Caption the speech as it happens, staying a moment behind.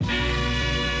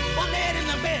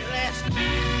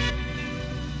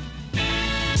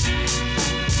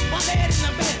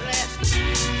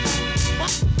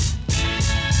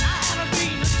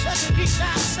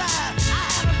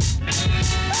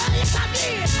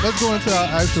let's go into our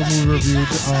actual movie review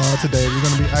today. We're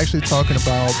going to be actually talking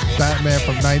about Batman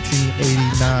from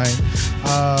 1989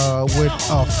 with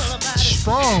a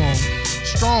strong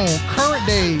current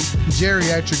day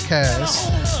geriatric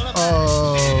cast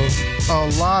of a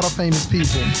lot of famous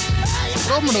people.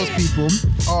 Some of those people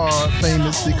are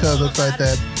famous because of the fact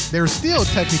that they're still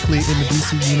technically in the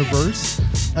DC universe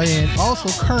and also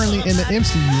currently in the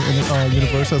MCU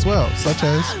universe as well, such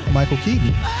as Michael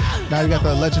Keaton. Now you got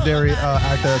the legendary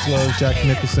actor as well as Jack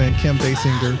Nicholson, Kim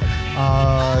Basinger,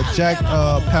 Jack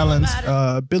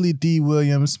Palance, Billy D.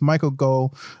 Williams, Michael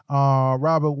Goh,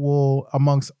 Robert Wool,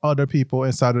 amongst other people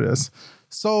inside of this.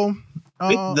 So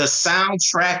with the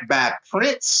soundtrack by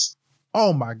Prince.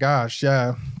 Oh my gosh,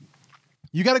 yeah.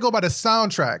 You got to go by the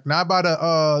soundtrack, not by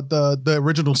the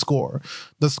original score.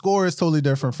 The score is totally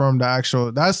different from the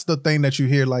actual. That's the thing that you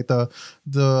hear, like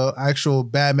the actual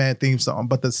Batman theme song,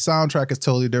 but the soundtrack is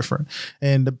totally different.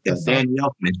 And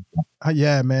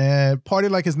yeah, man, Party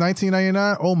Like It's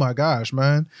 1999. Oh my gosh,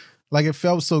 man, like it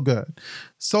felt so good.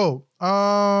 So,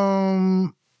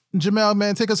 Jamel,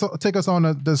 man, take us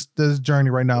on this journey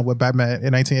right now with Batman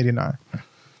in 1989.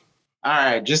 All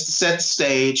right, just to set the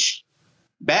stage.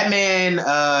 Batman,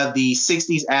 the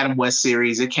 60s Adam West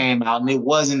series, it came out and it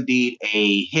was indeed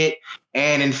a hit.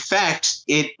 And in fact,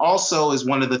 it also is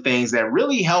one of the things that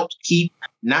really helped keep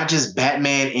not just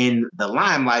Batman in the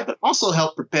limelight, but also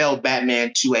helped propel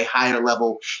Batman to a higher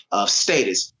level of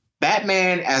status.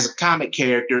 Batman as a comic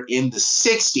character in the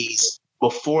 60s,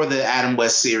 before the Adam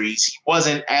West series, he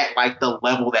wasn't at like the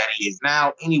level that he is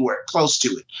now, anywhere close to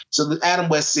it. So the Adam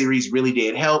West series really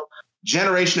did help.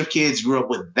 Generation of kids grew up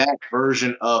with that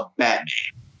version of Batman.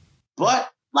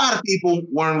 But a lot of people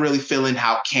weren't really feeling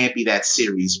how campy that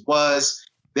series was.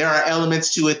 There are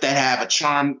elements to it that have a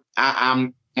charm.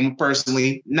 I'm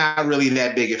personally not really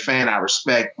that big a fan. I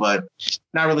respect, but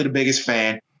not really the biggest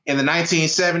fan. In the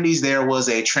 1970s, there was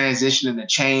a transition and a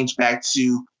change back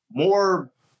to more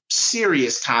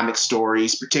serious comic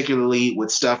stories, particularly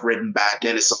with stuff written by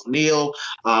Dennis O'Neil.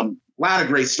 A lot of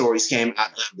great stories came out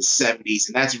of the 70s,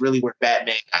 and that's really where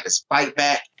Batman got his fight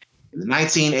back. In the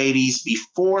 1980s,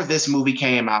 before this movie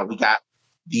came out, we got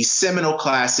the seminal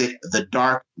classic, The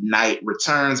Dark Knight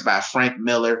Returns by Frank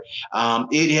Miller.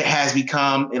 It has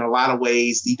become, in a lot of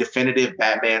ways, the definitive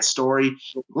Batman story.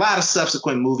 A lot of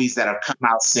subsequent movies that have come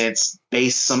out since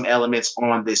base some elements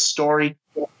on this story.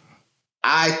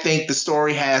 I think the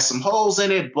story has some holes in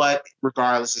it, but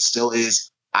regardless, it still is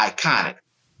iconic.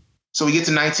 So we get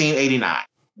to 1989.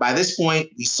 By this point,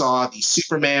 we saw the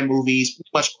Superman movies, pretty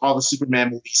much all the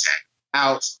Superman movies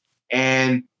out.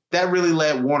 And that really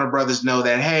let Warner Brothers know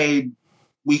that, hey,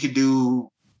 this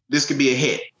could be a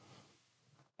hit.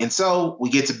 And so we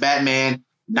get to Batman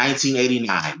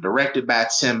 1989, directed by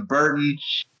Tim Burton.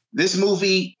 This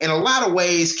movie, in a lot of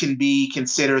ways, can be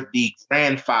considered the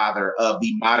grandfather of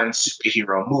the modern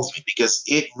superhero movement because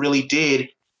it really did.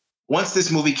 Once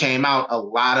this movie came out, a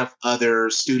lot of other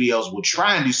studios would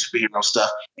try and do superhero stuff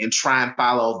and try and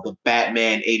follow the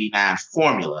Batman 89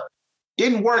 formula.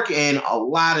 Didn't work in a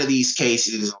lot of these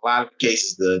cases. A lot of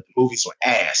cases, the movies were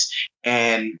ass.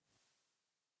 And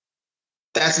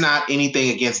that's not anything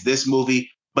against this movie,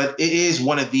 but it is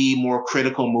one of the more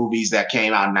critical movies that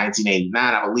came out in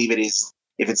 1989. I believe it is,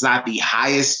 if it's not the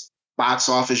highest box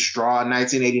office draw in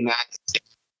 1989, it's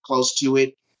close to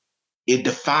it. It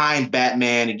defined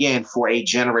Batman, again, for a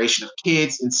generation of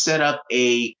kids and set up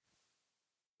a,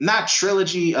 not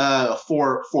trilogy,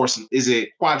 is it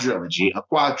quadrilogy? A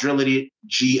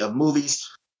quadrilogy of movies,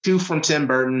 2 from Tim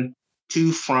Burton,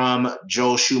 2 from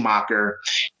Joel Schumacher.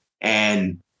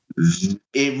 And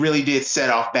it really did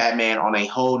set off Batman on a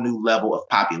whole new level of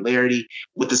popularity.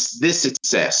 With this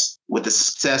success, with the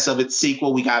success of its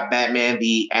sequel, we got Batman,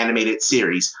 the animated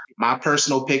series. My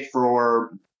personal pick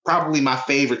for probably my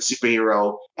favorite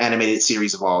superhero animated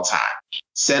series of all time.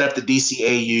 Set up the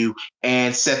DCAU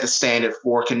and set the standard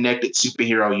for connected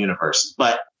superhero universe.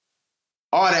 But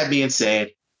all that being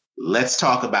said, let's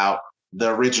talk about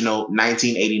the original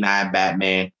 1989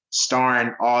 Batman,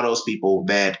 starring all those people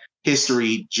that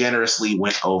history generously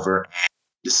went over and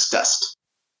discussed.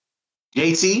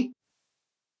 JT,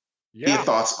 your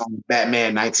thoughts on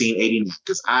Batman 1989?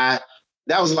 Because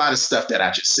that was a lot of stuff that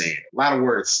I just said. A lot of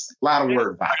words,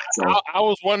 word vomit. So I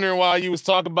was wondering why you was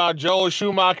talking about Joel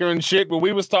Schumacher and shit, but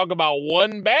we was talking about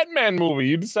one Batman movie.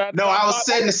 You decided. No, I was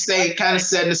setting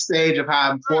the stage of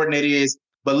how important it is.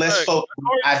 But let's focus.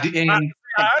 I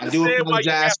do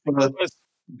apologize for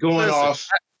going off.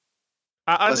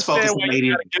 I understand why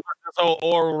you gotta give us this whole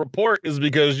oral report is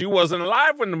because you wasn't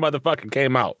alive when the motherfucker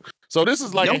came out. So this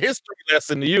is like a history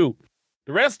lesson to you.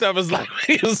 The rest of us, like,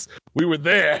 we were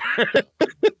there.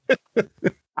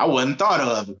 I wasn't thought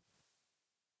of.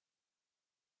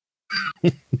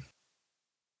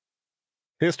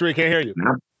 History can't hear you.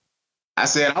 I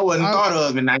said I wasn't thought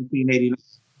of in 1989.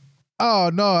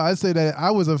 Oh no, I say that I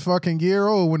was a fucking year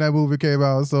old when that movie came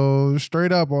out. So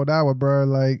straight up on that one, bro.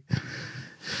 Like,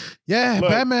 yeah, look,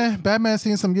 Batman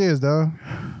seen some years though.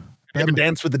 Never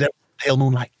dance with the devil, pale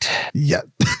moonlight. Yeah,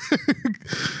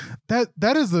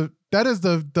 that is the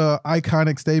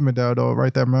iconic statement though,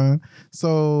 right there, man.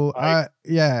 So have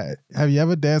you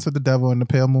ever danced with the devil in the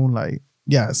pale moonlight?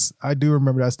 Yes, I do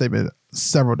remember that statement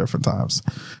several different times.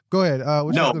 Go ahead.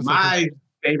 No, my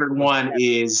favorite one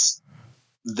is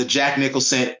the Jack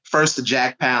Nicholson, first the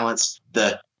Jack Palance,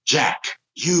 the Jack,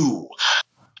 you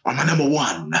are my number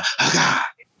one guy.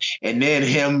 And then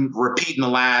him repeating the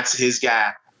line to his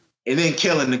guy and then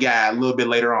killing the guy a little bit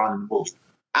later on in the movie.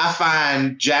 I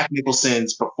find Jack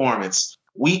Nicholson's performance,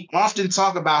 we often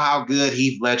talk about how good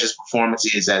Heath Ledger's performance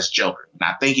is as Joker. And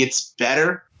I think it's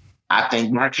better. I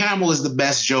think Mark Hamill is the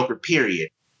best Joker, period.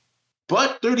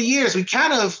 But through the years, we've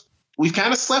kind of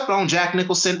slept on Jack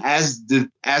Nicholson as the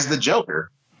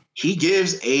Joker. He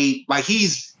gives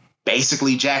he's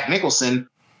basically Jack Nicholson,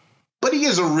 but he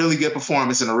gives a really good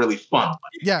performance and a really fun one.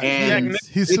 Yeah, and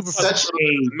he's super such a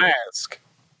mask.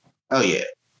 Oh yeah,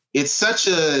 it's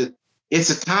a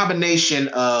combination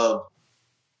of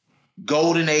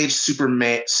Golden Age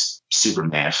Superman.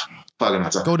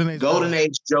 Golden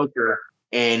Age Joker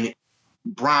and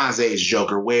Bronze Age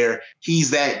Joker, where he's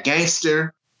that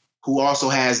gangster who also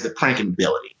has the pranking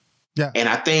ability. Yeah. And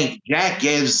I think Jack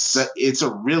it's a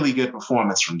really good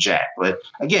performance from Jack. But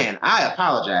again, I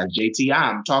apologize, JT.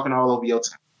 I'm talking all over your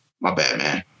time. My bad,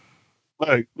 man.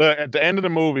 Look, at the end of the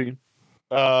movie,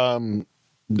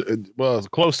 it's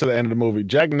close to the end of the movie,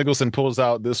 Jack Nicholson pulls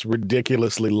out this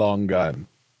ridiculously long gun.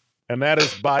 And that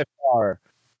is by far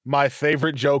my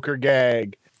favorite Joker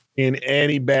gag in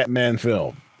any Batman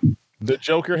film. The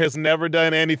Joker has never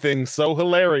done anything so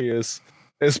hilarious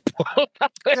as pull out.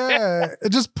 Yeah, it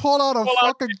just pulled out a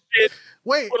fucking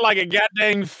with like a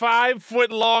goddamn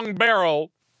 5-foot long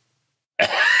barrel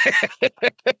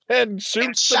and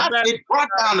shoots it brought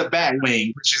down the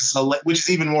Batwing, which is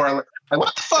even more like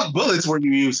what the fuck bullets were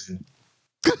you using?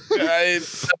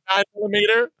 It's a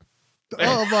 9mm.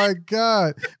 Oh my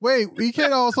god! Wait, we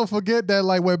can't also forget that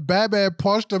like when Batman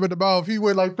punched him in the mouth, he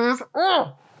went like this.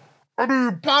 And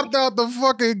he popped out the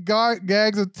fucking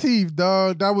gags of teeth,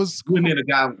 dog. That was. You wouldn't hit a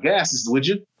guy with glasses, would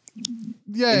you?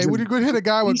 Yeah, when you could hit a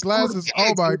guy with glasses,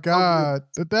 oh my god,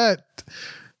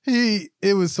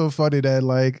 it was so funny that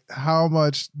like how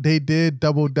much they did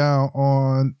double down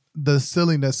on the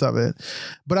silliness of it.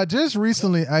 But I just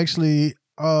recently actually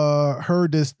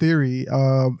heard this theory,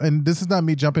 and this is not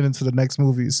me jumping into the next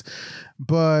movies,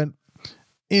 but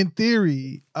in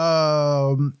theory,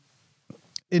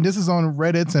 and this is on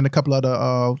Reddit and a couple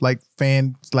other like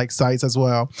fan like sites as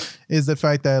well, is the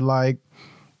fact that like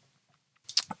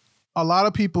a lot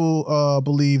of people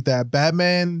believe that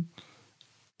Batman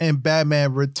and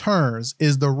Batman Returns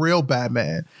is the real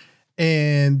Batman.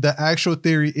 And the actual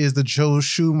theory is the Joel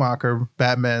Schumacher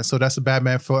Batman. So that's the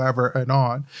Batman Forever and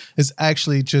On. It's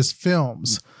actually just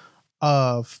films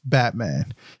of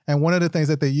Batman. And one of the things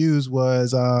that they used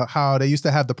was how they used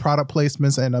to have the product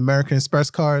placements and American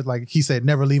Express cards. Like he said,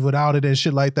 never leave without it and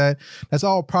shit like that. That's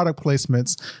all product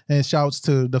placements. And shouts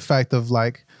to the fact of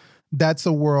like, that's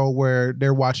a world where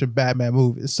they're watching Batman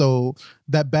movies. So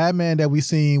that Batman that we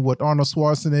seen with Arnold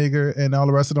Schwarzenegger and all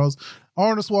the rest of those,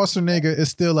 Arnold Schwarzenegger is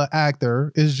still an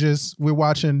actor. It's just we're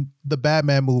watching the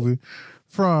Batman movie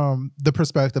from the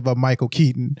perspective of Michael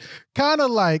Keaton. Kind of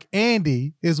like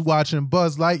Andy is watching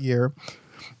Buzz Lightyear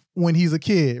when he's a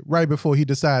kid, right before he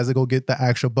decides to go get the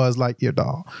actual Buzz Lightyear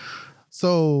doll.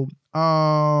 So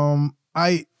I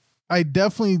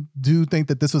definitely do think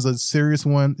that this was a serious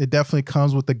one. It definitely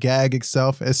comes with the gag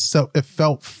itself. It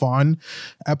felt fun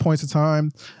at points of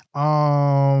time.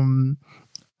 I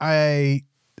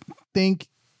think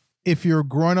if you're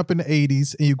growing up in the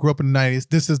 80s and you grew up in the 90s,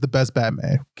 this is the best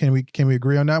Batman. Can we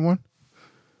agree on that one?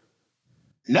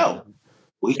 No,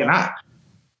 we cannot.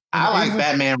 I like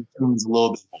Batman Returns a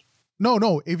little bit.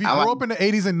 No. If you grew up in the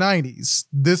 80s and 90s,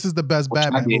 this is the best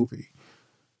Batman movie.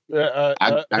 I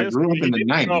grew up in the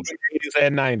 90s. 80s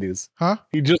and 90s. Huh?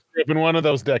 He just grew up in one of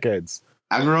those decades.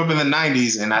 I grew up in the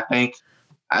 90s, and I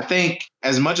think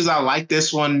as much as I like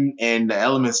this one and the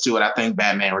elements to it, I think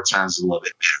Batman Returns is a little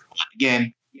bit better.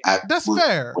 Again, that's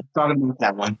fair. We're talking about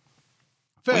that one.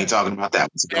 Fair. We ain't talking about that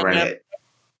one. So go right ahead.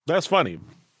 That's funny.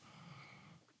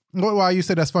 Why you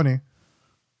say that's funny?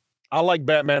 I like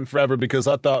Batman Forever because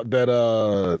I thought that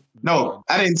No,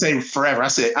 I didn't say Forever.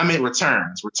 I meant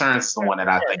Returns. Returns is the one that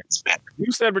I think is better.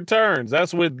 You said Returns.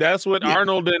 That's with Yeah.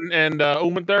 Arnold and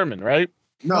Uma Thurman, right?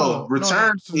 No,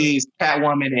 Returns is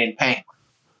Catwoman and Penguin.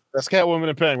 That's Catwoman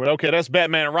and Penguin. Okay, that's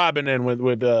Batman and Robin then with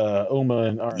Uma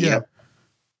and Arnold. Yeah.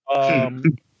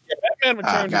 Batman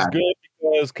Returns is good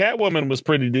because Catwoman was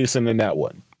pretty decent in that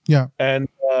one. Yeah. And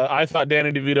I thought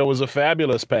Danny DeVito was a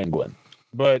fabulous Penguin.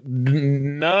 But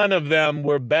none of them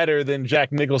were better than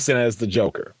Jack Nicholson as the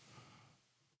Joker.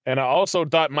 And I also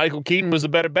thought Michael Keaton was a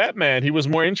better Batman. He was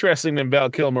more interesting than Val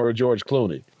Kilmer or George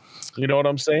Clooney. You know what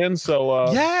I'm saying? So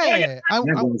nuts.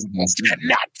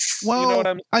 Well, you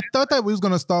know I thought that we was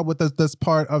gonna start with this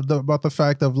part of about the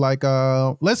fact of like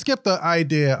let's skip the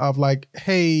idea of like,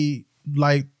 hey,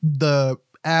 like the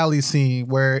alley scene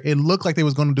where it looked like they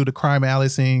was going to do the crime alley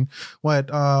scene with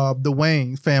the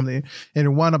Wayne family, and it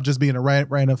wound up just being a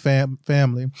random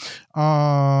family,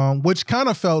 which kind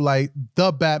of felt like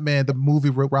the Batman, the movie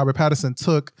Robert Pattinson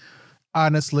took,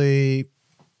 honestly,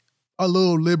 a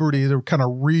little liberty to kind of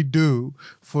redo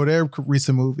for their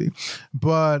recent movie.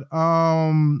 But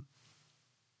when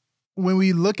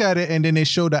we look at it and then they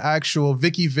show the actual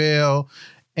Vicky Vale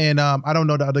and I don't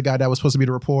know the other guy that was supposed to be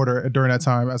the reporter during that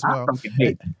time as well.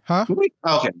 Huh?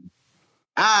 Okay.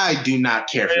 I do not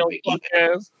care for Vicky.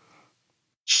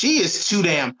 She is too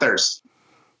damn thirsty.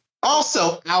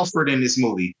 Also, Alfred in this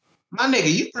movie. My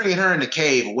nigga, you bringing her in the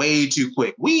cave way too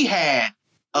quick. We had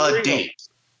a date.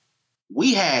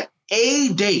 We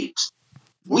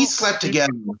slept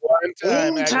together one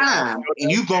time,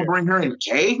 and you gonna bring her in the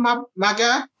cave, my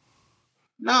guy?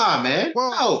 Nah, man.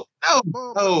 No.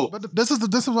 But this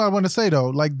is what I want to say though.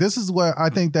 Like, this is what I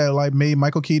think that like made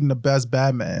Michael Keaton the best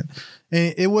Batman,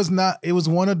 and it was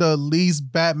one of the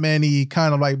least Batman-y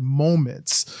kind of like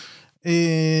moments.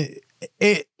 That's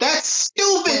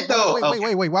stupid though.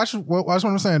 Wait. Watch what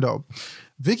I'm saying though.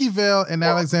 Vicky Vale and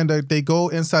Alexander, they go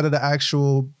inside of the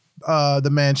actual the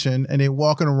mansion, and they're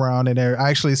walking around, and they're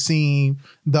actually seeing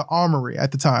the armory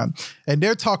at the time, and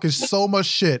they're talking so much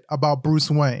shit about Bruce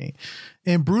Wayne.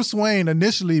 And Bruce Wayne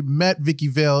initially met Vicky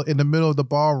Vale in the middle of the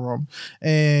ballroom,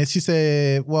 and she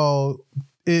said, "Well,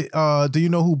 do you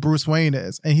know who Bruce Wayne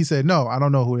is?" And he said, "No, I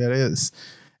don't know who that is."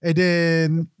 And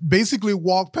then basically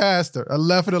walked past her and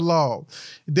left it alone.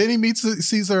 Then he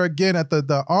sees her again at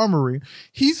the armory.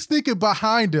 He's sneaking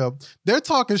behind him. They're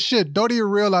talking shit. Don't even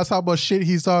realize how much shit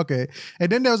he's talking.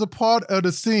 And then there's a part of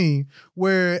the scene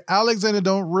where Alexander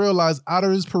don't realize out of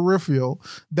his peripheral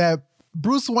that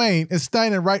Bruce Wayne is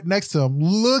standing right next to him,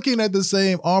 looking at the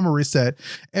same armory set.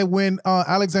 And when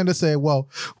Alexander said, "Well,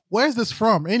 where's this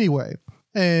from anyway?"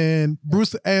 And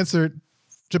Bruce answered,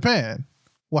 "Japan."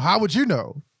 "Well, how would you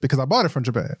know?" "Because I bought it from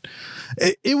Japan."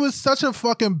 It was such a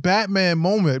fucking Batman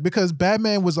moment, because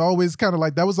Batman was always kind of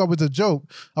like, that was always a joke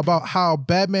about how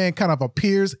Batman kind of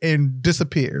appears and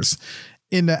disappears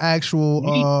in the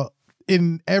actual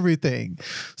in everything.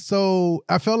 So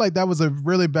I felt like that was a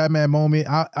really Batman moment.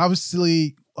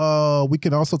 Obviously, we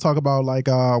can also talk about like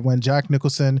when Jack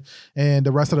Nicholson and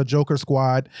the rest of the Joker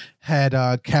squad had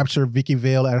captured Vicky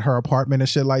Vale at her apartment and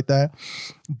shit like that.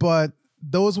 But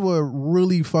those were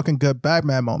really fucking good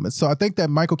Batman moments. So I think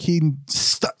that Michael Keaton,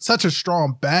 such a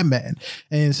strong Batman,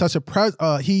 and such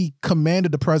a he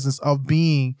commanded the presence of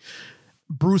being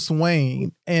Bruce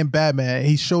Wayne and Batman.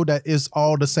 He showed that it's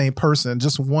all the same person.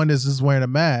 Just one is just wearing a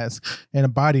mask and a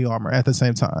body armor at the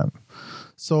same time.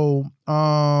 So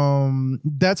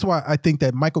that's why I think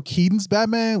that Michael Keaton's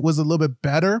Batman was a little bit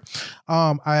better.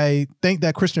 I think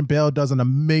that Christian Bale does an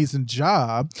amazing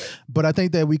job, but I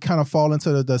think that we kind of fall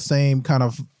into the same kind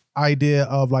of idea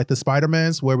of like the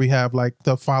Spider-Mans, where we have like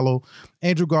to follow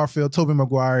Andrew Garfield, Tobey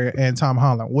Maguire, and Tom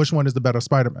Holland. Which one is the better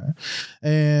Spider-Man?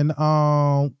 And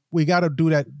we got to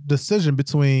do that decision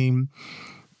between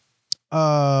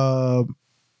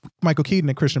Michael Keaton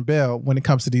and Christian Bale when it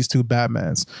comes to these two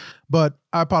Batmans. But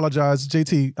I apologize,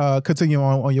 JT, continue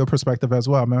on your perspective as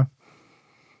well, man.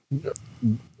 What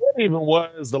even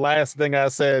was the last thing I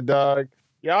said, dog?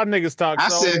 Y'all niggas talk. I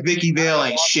said Vicky Vale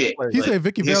ain't shit. He said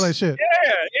Vicky Vale ain't shit.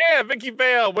 Yeah, Vicky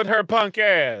Vale with her punk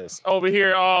ass over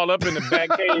here all up in the back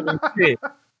cave and shit.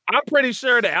 I'm pretty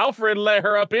sure that Alfred let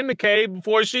her up in the cave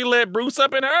before she let Bruce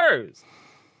up in hers.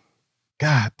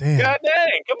 God damn.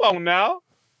 Come on now.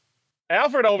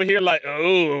 Alfred over here like,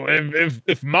 oh,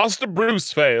 if Master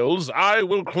Bruce fails, I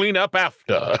will clean up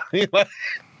after.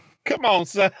 Come on,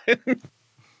 son.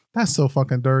 That's so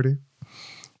fucking dirty.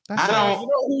 You know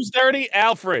who's dirty?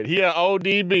 Alfred. He an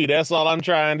ODB. That's all I'm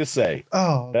trying to say.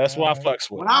 Oh, that's why I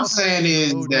fucks with. What I'm saying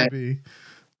is ODB. That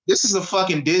this is a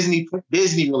fucking Disney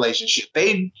relationship.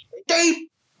 They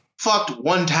fucked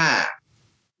one time,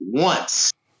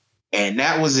 once, and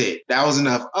that was it. That was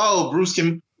enough. Oh, Bruce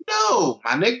can no,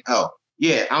 my Nick. Oh,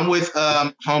 yeah, I'm with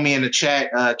homie in the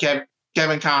chat.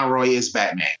 Kevin Conroy is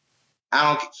Batman.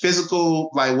 I don't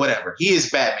physical like whatever. He is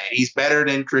Batman. He's better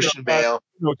than Christian Bale,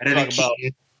 better than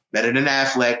Keaton, better than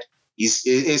Affleck.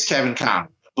 Is Kevin Conroy.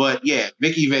 But yeah,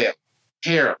 Vicky Vale,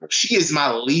 terrible. She is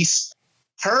my least.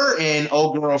 Her and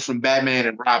old girl from Batman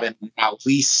and Robin, my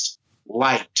least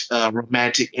liked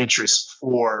romantic interest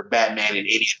for Batman and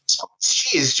any of them.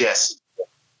 She is just.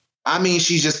 I mean,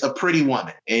 she's just a pretty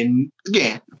woman. And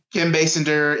again, Kim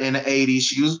Basinger in the 80s,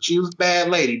 she was a bad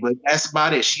lady, but that's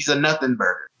about it. She's a nothing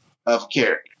burger of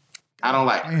character. I don't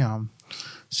like her. Damn.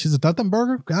 She's a nothing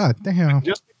burger? God damn.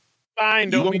 Just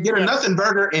fine. You won't get a nothing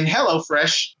burger in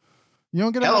HelloFresh. You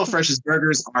don't get HelloFresh's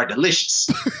burgers are delicious.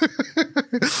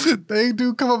 They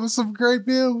do come up with some great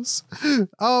meals.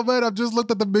 Oh man, I've just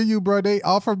looked at the menu, bro. They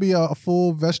offered me a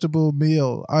full vegetable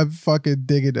meal. I'm fucking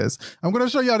digging this. I'm gonna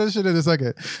show y'all this shit in a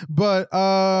second. But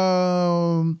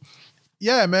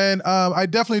yeah, man. I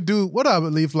definitely do. What up,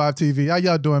 Leaf Live TV? How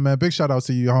y'all doing, man? Big shout out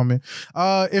to you, homie.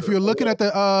 If you're looking at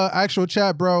the actual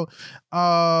chat, bro,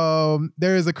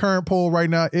 there is a current poll right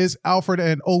now. Is Alfred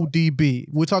and ODB?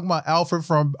 We're talking about Alfred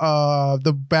from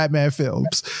the Batman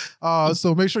films.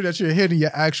 So make sure that you're hitting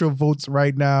your actual votes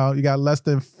right now. You got less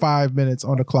than 5 minutes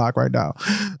on the clock right now.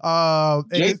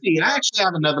 JC, I actually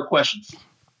have another question for you.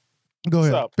 Go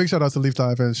ahead. Big shout out to Leaf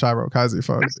Live and Shiro Kazi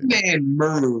for this man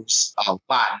murders a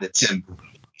lot in the Timber.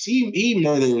 He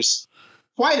murders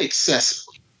quite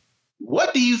excessively.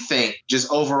 What do you think,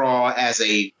 just overall, as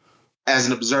an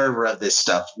observer of this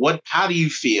stuff? How do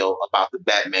you feel about the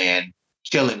Batman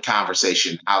killing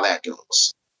conversation? How that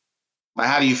goes? Like,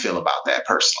 how do you feel about that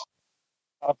personally?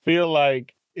 I feel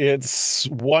like it's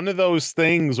one of those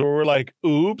things where we're like,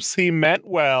 "Oops, he meant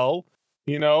well,"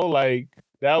 you know, like.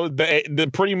 That was the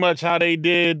pretty much how they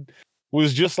did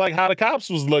was just like how the cops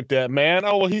was looked at, man.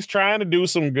 Oh, well, he's trying to do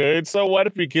some good. So what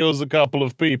if he kills a couple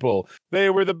of people? They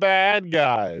were the bad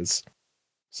guys.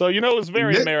 So, you know, it's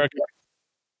very American.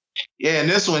 Yeah,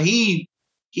 and this one, he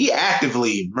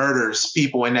actively murders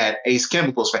people in that Ace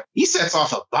Chemicals. He sets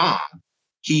off a bomb.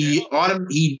 He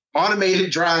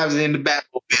automated drives in the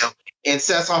Batmobile and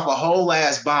sets off a whole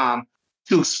ass bomb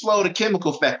to explode a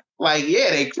chemical factory. Like,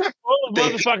 yeah,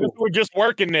 motherfuckers were just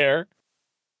working there.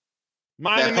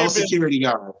 That whole security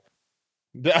guard.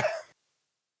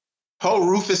 Whole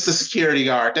Rufus, the security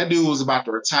guard. That dude was about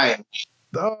to retire.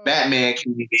 Batman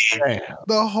came in.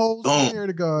 The whole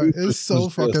security guard is so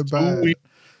fucking bad.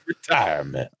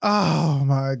 Retirement. Oh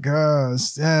my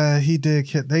gosh. Yeah, he did.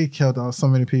 They killed off so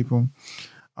many people.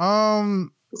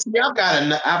 See, I've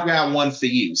got one for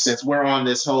you since we're on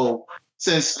this whole.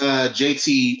 Since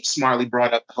JT smartly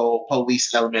brought up the whole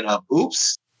police element of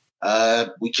oops,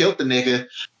 we killed the nigga.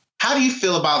 How do you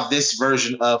feel about this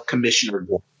version of Commissioner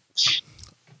Gordon?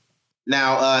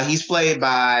 Now, he's played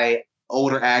by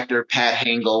older actor Pat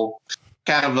Hingle,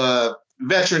 kind of a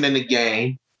veteran in the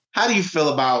game. How do you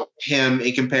feel about him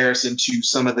in comparison to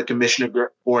some of the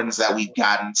Commissioner Gordons that we've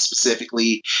gotten,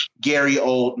 specifically Gary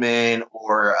Oldman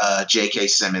or J.K.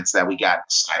 Simmons that we got in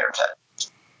Snyder Cut?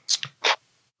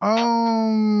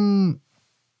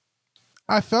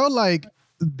 I felt like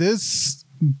this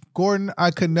Gordon, I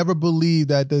could never believe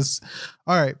that this.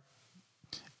 All right.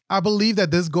 I believe that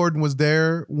this Gordon was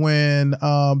there when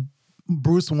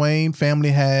Bruce Wayne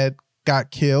family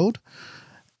got killed.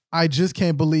 I just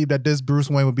can't believe that this Bruce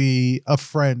Wayne would be a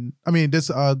friend. I mean, this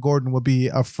Gordon would be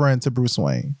a friend to Bruce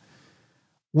Wayne,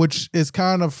 which is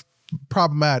kind of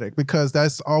problematic because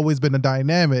that's always been a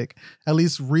dynamic, at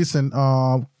least recent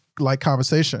like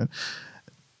conversation.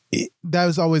 That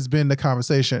has always been the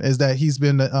conversation, is that he's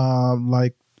been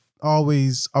like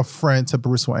always a friend to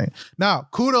Bruce Wayne. Now,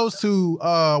 kudos to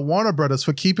Warner Brothers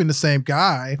for keeping the same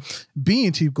guy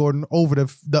being Chief Gordon over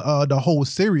the whole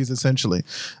series, essentially.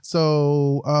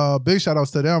 So big shout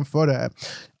outs to them for that.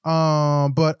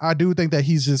 But I do think that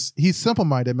he's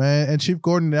simple-minded, man. And Chief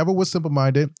Gordon never was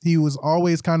simple-minded. He was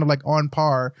always kind of like on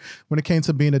par when it came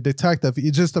to being a detective.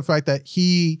 It's just the fact that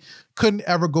he couldn't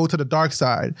ever go to the dark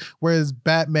side, whereas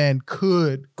Batman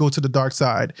could go to the dark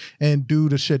side and do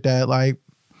the shit that, like,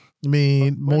 I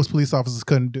mean, most police officers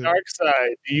couldn't do. Dark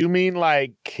side? Do you mean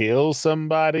like kill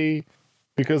somebody?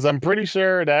 Because I'm pretty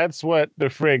sure that's what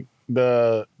the frick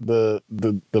the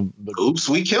oops,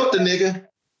 we killed the nigga.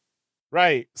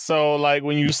 Right. So like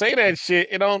when you say that shit,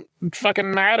 it don't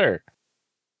fucking matter.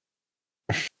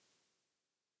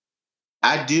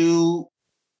 I do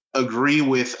agree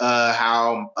with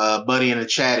how Buddy in the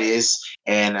chat is,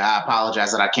 and I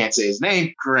apologize that I can't say his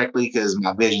name correctly because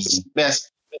my vision is the best.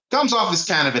 Comes off as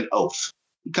kind of an oaf.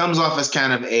 he comes off as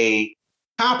kind of a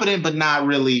competent, but not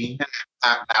really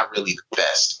the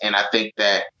best. And I think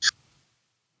that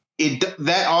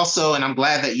that also, and I'm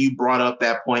glad that you brought up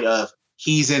that point of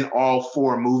he's in all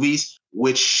 4 movies,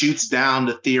 which shoots down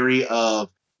the theory of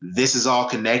this is all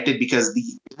connected, because the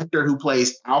actor who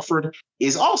plays Alfred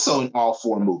is also in all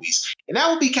 4 movies. And that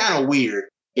would be kind of weird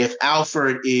if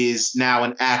Alfred is now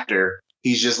an actor.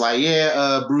 He's just like,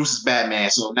 Bruce is Batman,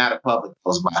 so now the public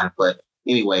knows about him. But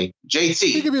anyway, JT.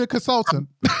 He could be a consultant.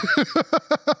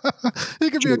 He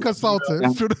could be a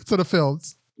consultant to the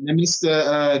films. And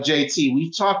Mr. JT,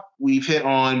 we've hit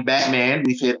on Batman,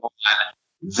 we've hit on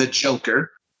the Joker.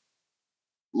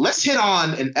 Let's hit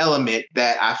on an element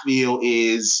that I feel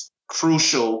is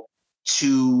crucial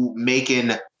to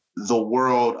making the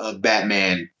world of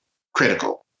Batman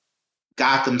critical.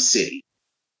 Gotham City.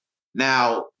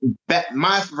 Now,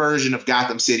 my version of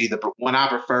Gotham City, the one I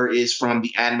prefer, is from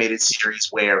the animated series,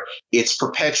 where it's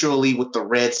perpetually with the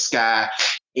red sky.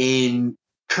 In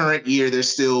current year, there's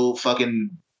still fucking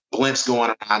blimps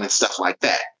going around and stuff like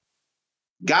that.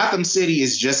 Gotham City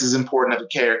is just as important of a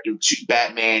character to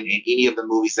Batman in any of the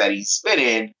movies that he's been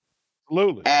in,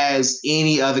 absolutely, as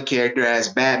any other character, as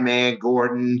Batman,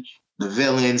 Gordon, the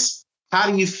villains. How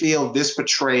do you feel this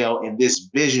portrayal and this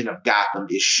vision of Gotham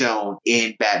is shown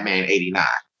in Batman 89?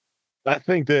 I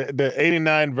think the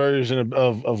 89 version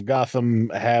of Gotham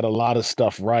had a lot of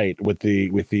stuff right with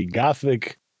the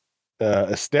Gothic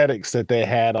aesthetics that they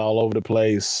had all over the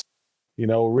place. You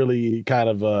know, really kind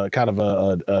of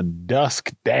a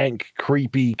dusk, dank,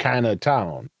 creepy kind of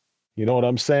town. You know what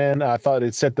I'm saying? I thought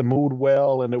it set the mood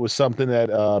well, and it was something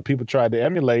that people tried to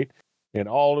emulate in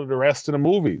all of the rest of the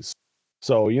movies.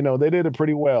 So, you know, they did it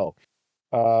pretty well.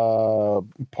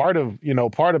 Part of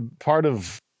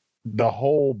the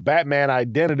whole Batman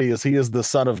identity is he is the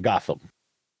son of Gotham.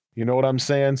 You know what I'm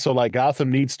saying? So, like,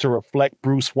 Gotham needs to reflect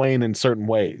Bruce Wayne in certain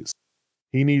ways.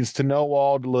 He needs to know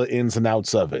all the ins and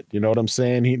outs of it. You know what I'm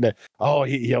saying?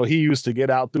 He used to get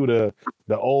out through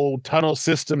the old tunnel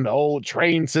system, the old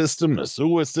train system, the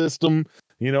sewer system.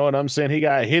 You know what I'm saying? He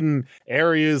got hidden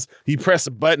areas. He pressed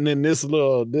a button and this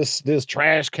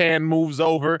trash can moves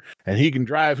over and he can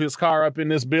drive his car up in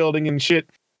this building and shit.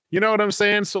 You know what I'm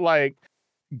saying? So, like,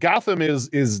 Gotham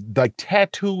is like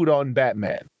tattooed on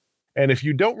Batman. And if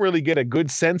you don't really get a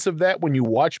good sense of that when you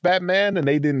watch Batman, then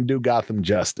they didn't do Gotham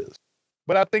justice.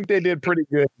 But I think they did pretty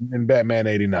good in Batman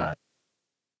 89.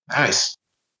 Nice.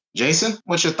 Jason,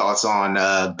 what's your thoughts on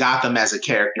Gotham as a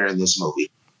character in this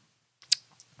movie?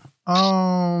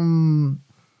 I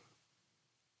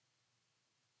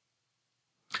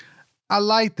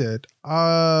liked it.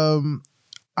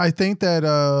 I think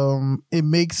that it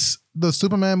makes the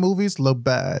Superman movies look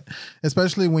bad,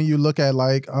 especially when you look at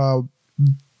like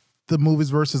the movies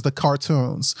versus the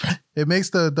cartoons. It makes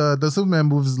the Superman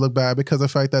movies look bad because of the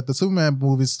fact that the Superman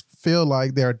movies feel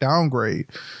like they're a downgrade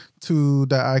to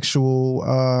the actual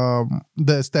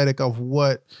the aesthetic of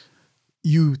what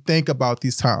you think about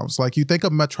these towns. Like, you think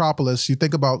of Metropolis, you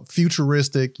think about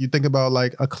futuristic, you think about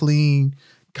like a clean,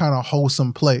 kind of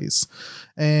wholesome place.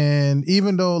 And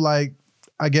even though, like,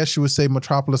 I guess you would say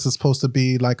Metropolis is supposed to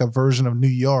be like a version of New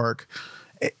York,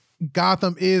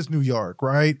 Gotham is New York,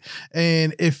 right?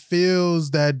 And it feels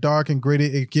that dark and gritty.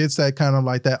 It gets that kind of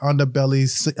like that underbelly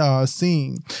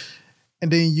scene.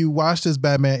 And then you watch this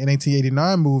Batman in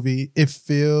 1989 movie, it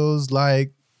feels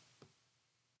like,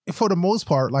 for the most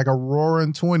part, like a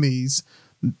roaring 20s,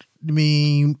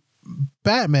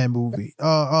 Batman movie,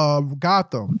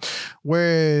 Gotham.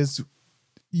 Whereas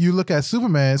you look at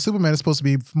Superman is supposed to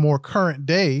be more current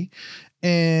day,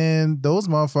 and those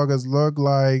motherfuckers look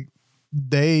like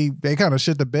they kind of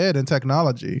shit the bed in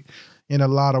technology in a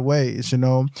lot of ways, you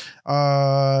know.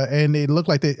 And it looked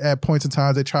like they, at points in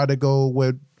time, they tried to go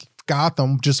with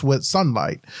Gotham just with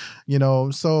sunlight, you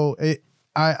know. So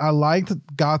I liked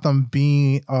Gotham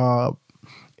being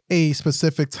a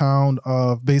specific town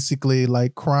of basically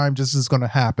like crime just is going to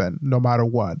happen no matter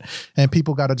what. And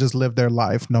people got to just live their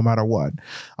life no matter what.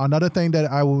 Another thing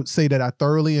that I would say that I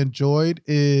thoroughly enjoyed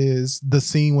is the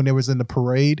scene when it was in the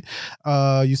parade.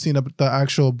 You seen the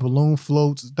actual balloon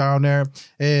floats down there.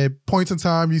 At points in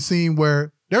time, you seen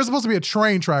where there's supposed to be a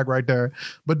train track right there,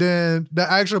 but then the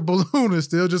actual balloon is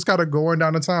still just kind of going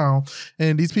down the town,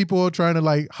 and these people are trying to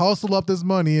like hustle up this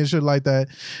money and shit like that.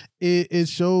 It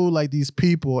showed like these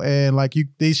people, and like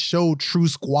they showed true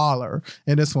squalor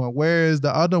in this one, whereas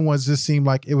the other ones just seemed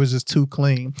like it was just too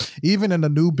clean. Even in the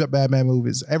new Batman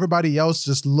movies, everybody else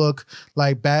just looked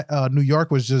like New York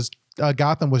was just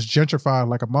Gotham was gentrified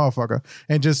like a motherfucker,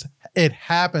 and just it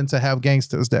happened to have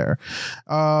gangsters there.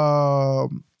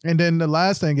 And then the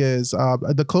last thing is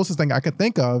the closest thing I could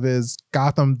think of is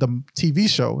Gotham, the TV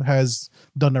show, has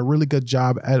done a really good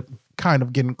job at kind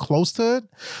of getting close to it,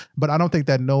 but I don't think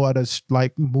that no other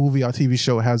like movie or TV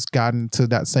show has gotten to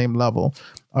that same level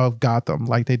of Gotham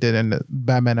like they did in the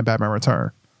Batman and Batman Return.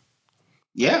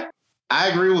 Yeah, I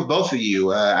agree with both of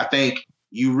you. I think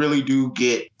you really do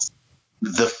get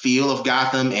the feel of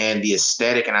Gotham and the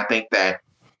aesthetic, and I think that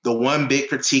the one big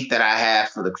critique that I have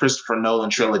for the Christopher Nolan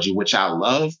trilogy, which I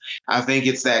love, I think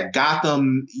it's that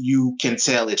Gotham, you can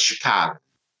tell it's Chicago.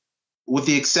 With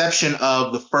the exception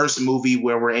of the first movie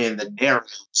where we're in the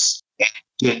Narrows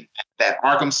and that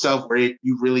Arkham stuff where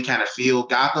you really kind of feel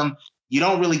Gotham, you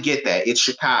don't really get that. It's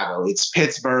Chicago. It's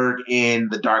Pittsburgh in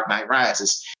The Dark Knight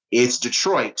Rises. It's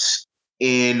Detroit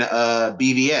in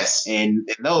BVS in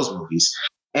those movies.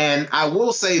 And I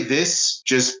will say this,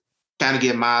 just kind of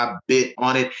get my bit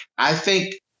on it. I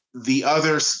think the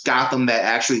other Gotham that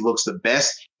actually looks the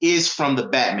best is from the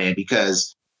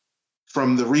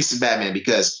recent Batman,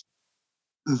 because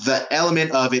the element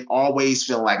of it always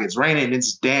feeling like it's raining and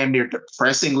it's damn near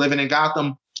depressing living in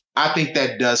Gotham, I think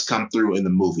that does come through in the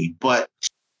movie. But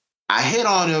I hit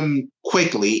on him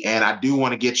quickly, and I do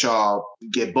want to get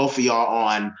both of y'all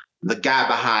on the guy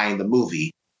behind the movie.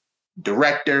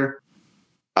 Director.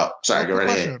 Oh, sorry, go right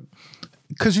ahead.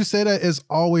 Because you say that it's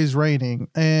always raining,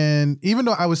 and even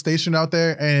though I was stationed out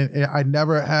there and I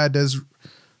never had this,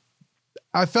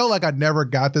 I felt like I never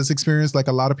got this experience like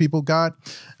a lot of people got.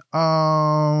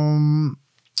 Do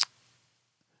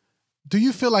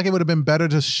you feel like it would have been better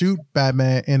to shoot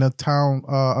Batman in a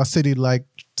city like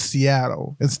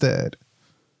Seattle instead?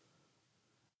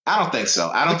 I don't think so.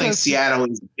 I don't think Seattle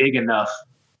is big enough.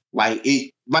 Like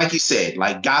you said,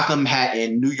 like Gotham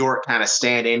and New York kind of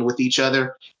stand in with each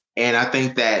other. And I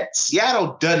think that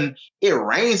Seattle it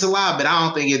rains a lot, but I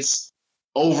don't think it's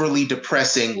overly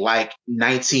depressing like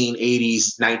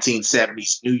 1980s,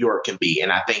 1970s New York can be.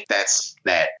 And I think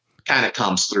that kind of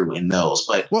comes through in those.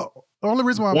 But the only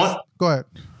reason why go ahead.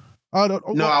 I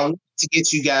want to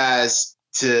get you guys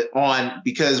on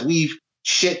because we've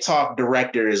shit talked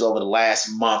directors over the last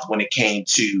month when it came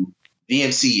to the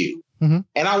MCU. Mm-hmm.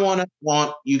 And I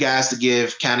want you guys to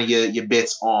give kind of your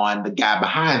bits on the guy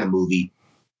behind the movie,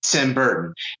 Tim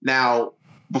Burton. Now,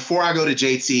 before I go to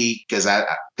JT, because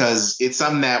it's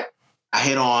something that I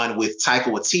hit on with Taika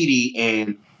Waititi,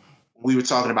 and we were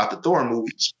talking about the Thor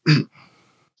movies.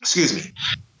 Excuse me.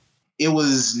 It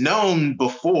was known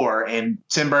before, and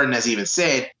Tim Burton has even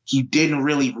said he didn't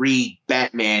really read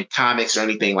Batman comics or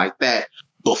anything like that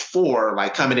before,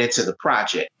 like coming into the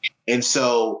project. And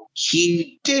so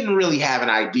he didn't really have an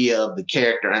idea of the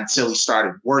character until he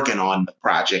started working on the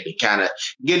project and kind of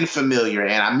getting familiar.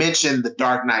 And I mentioned The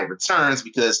Dark Knight Returns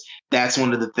because that's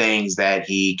one of the things that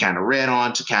he kind of read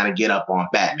on to kind of get up on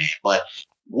Batman. But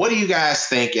what do you guys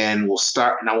think? And we'll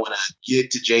start, and I want to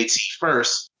get to JT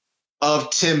first,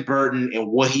 of Tim Burton and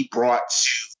what he brought to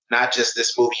not just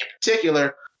this movie in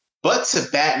particular, but to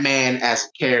Batman as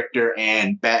a character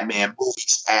and Batman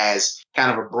movies as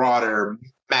kind of a broader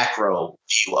macro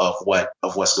view of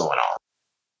what's going on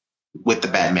with the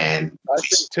Batman. I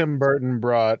think Tim Burton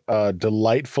brought a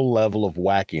delightful level of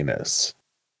wackiness.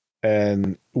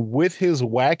 And with his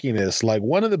wackiness, like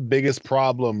one of the biggest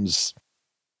problems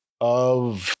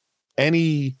of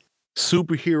any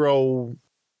superhero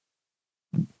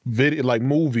video, like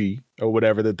movie or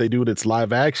whatever that they do that's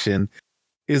live action,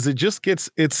 is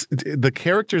the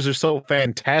characters are so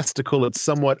fantastical, it's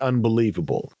somewhat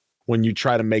unbelievable when you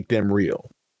try to make them real.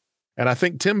 And I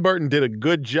think Tim Burton did a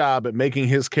good job at making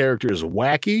his characters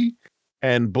wacky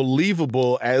and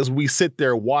believable as we sit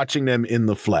there watching them in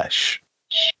the flesh.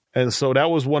 And so that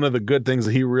was one of the good things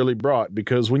that he really brought,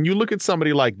 because when you look at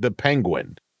somebody like the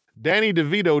Penguin, Danny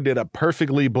DeVito did a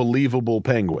perfectly believable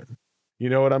Penguin. You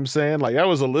know what I'm saying? Like, that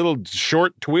was a little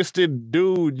short, twisted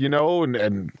dude,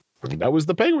 and that was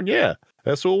the Penguin. Yeah,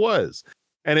 that's who it was.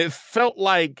 And it felt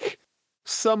like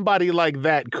somebody like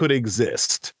that could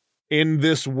exist in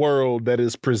this world that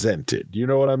is presented. You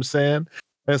know what I'm saying?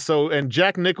 And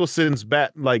Jack Nicholson's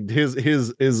like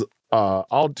his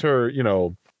alter,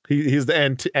 he's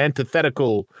the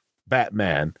antithetical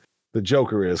Batman, the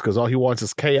Joker is, because all he wants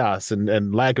is chaos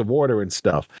and lack of order and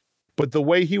stuff. But the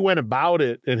way he went about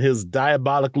it in his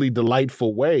diabolically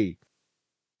delightful way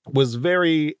was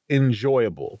very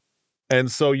enjoyable. And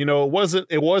so,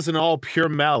 it wasn't all pure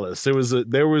malice.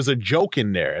 There was a joke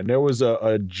in there, and there was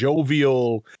a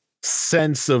jovial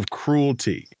sense of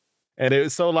cruelty. And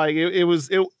it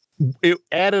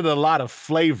added a lot of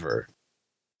flavor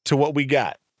to what we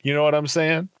got. You know what I'm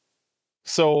saying?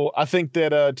 So I think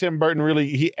that Tim Burton really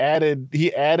he added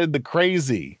the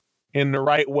crazy in the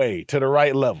right way to the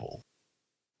right level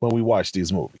when we watch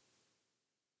these movies.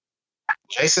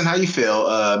 Jason, how you feel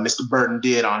Mr. Burton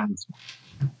did on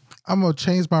I'm gonna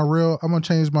change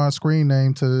my screen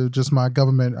name to just my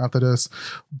government after this.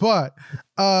 But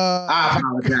I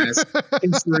apologize.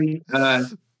 History. no,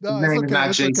 it's name is okay. not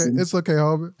It's Jason. okay. It's okay,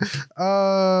 Hobbit.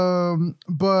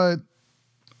 But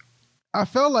I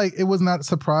felt like it was not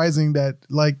surprising that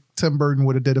like Tim Burton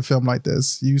would have did a film like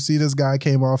this. You see, this guy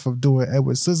came off of doing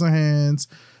Edward Scissorhands.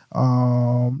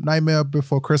 Nightmare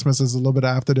Before Christmas is a little bit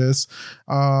after this.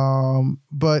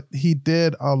 But he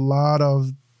did a lot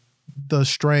of the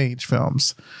Strange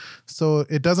films. So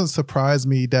it doesn't surprise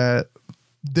me that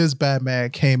this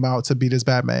Batman came out to be this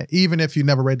Batman, even if you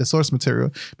never read the source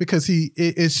material, because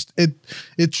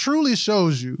it truly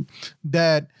shows you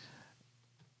that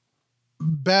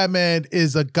Batman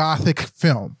is a gothic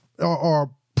film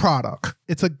or product.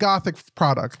 It's a gothic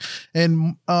product,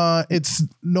 and it's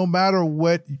no matter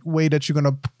what way that you're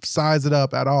gonna size it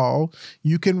up at all,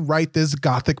 you can write this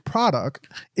gothic product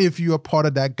if you are part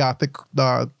of that gothic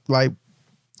like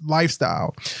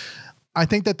lifestyle. I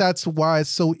think that that's why it's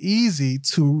so easy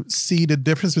to see the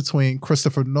difference between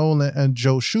Christopher Nolan and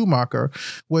Joe Schumacher,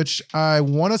 which I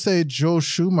want to say Joe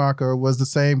Schumacher was the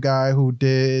same guy who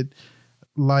did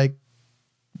like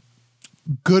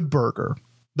Good Burger,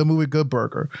 the movie Good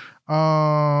Burger.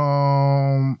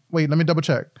 Wait, let me double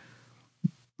check.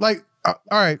 Like, all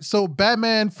right, so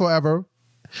Batman Forever,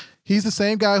 he's the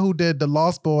same guy who did The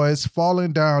Lost Boys,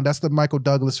 Falling Down, that's the Michael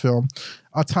Douglas film,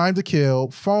 A Time to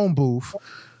Kill, Phone Booth,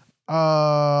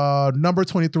 Number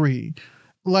 23.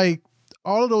 Like,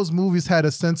 all of those movies had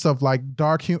a sense of like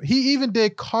dark humor. He even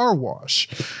did Car Wash.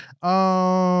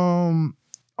 All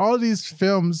of these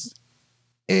films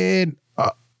and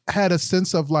had a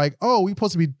sense of like, oh, we're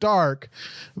supposed to be dark,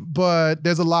 but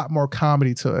there's a lot more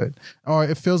comedy to it, or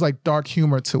it feels like dark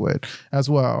humor to it as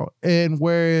well. And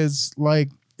whereas like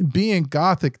being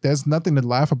gothic, there's nothing to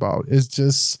laugh about. It's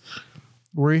just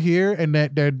we're here, and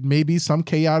that there may be some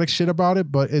chaotic shit about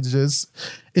it, but it's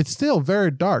still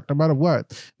very dark no matter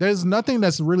what. There's nothing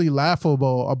that's really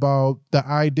laughable about the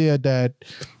idea that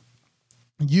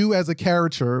you as a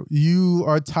character, you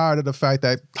are tired of the fact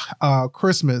that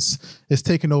Christmas is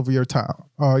taking over your time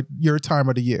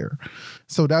of the year.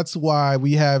 So that's why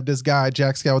we have this guy,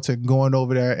 Jack Skellington, going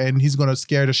over there, and he's going to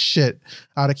scare the shit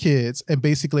out of kids and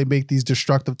basically make these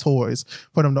destructive toys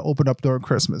for them to open up during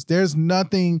Christmas. There's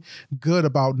nothing good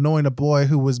about knowing a boy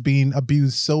who was being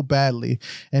abused so badly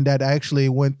and that actually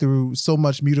went through so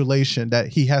much mutilation that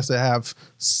he has to have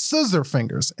scissor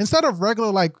fingers instead of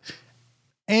regular like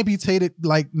amputated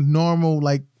like normal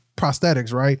like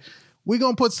prosthetics, right? We're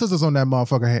gonna put scissors on that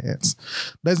motherfucker hands.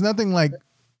 There's nothing like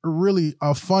really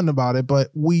fun about it, but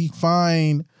we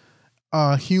find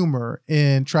humor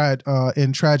in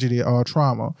tragedy or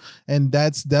trauma, and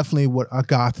that's definitely what a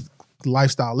goth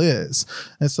lifestyle is.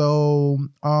 And so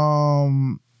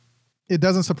it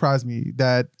doesn't surprise me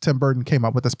that Tim Burton came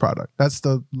up with this product. That's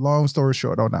the long story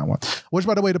short on that one. Which,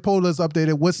 by the way, the poll is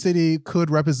updated. What city could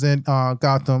represent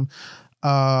Gotham?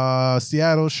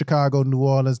 Seattle, Chicago, New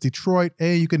Orleans, Detroit,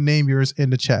 and you can name yours in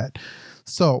the chat.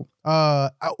 So,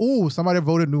 somebody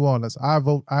voted New Orleans.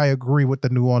 I agree with the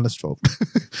New Orleans vote.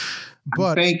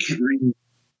 But I think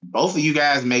both of you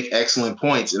guys make excellent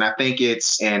points, and I think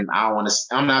I'm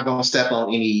not going to step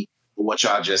on any of what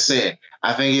y'all just said.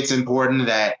 I think it's important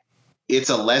that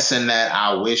it's a lesson that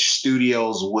I wish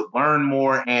studios would learn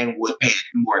more and would pay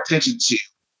more attention to.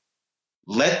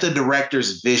 Let the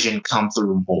director's vision come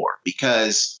through more,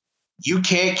 because you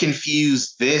can't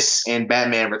confuse this and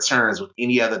Batman Returns with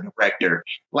any other director.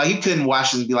 Like, you couldn't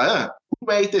watch and be like, who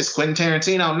made this? Quentin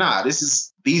Tarantino? Nah,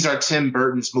 these are Tim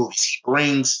Burton's movies. He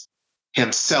brings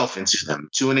himself into them.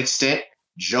 To an extent,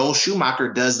 Joel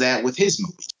Schumacher does that with his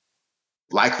movies.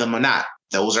 Like them or not,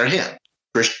 those are him.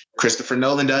 Christopher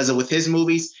Nolan does it with his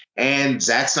movies, and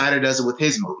Zack Snyder does it with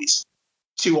his movies.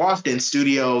 Too often,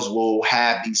 studios will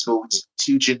have these movies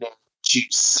too generic, too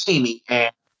samey,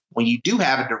 and when you do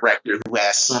have a director who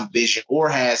has some vision or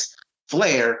has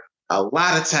flair, a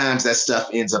lot of times that stuff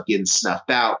ends up getting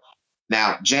snuffed out.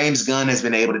 Now, James Gunn has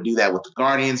been able to do that with the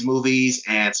Guardians movies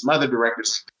and some other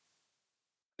directors.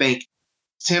 I think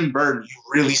Tim Burton, you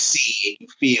really see and you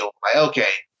feel like,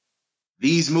 okay,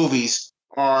 these movies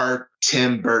are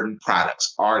Tim Burton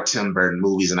products, are Tim Burton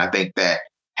movies, and I think that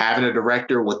having a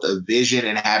director with a vision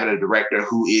and having a director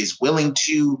who is willing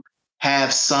to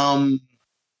have some,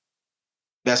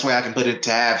 best way I can put it,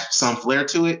 to have some flair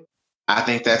to it, I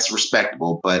think that's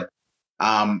respectable. But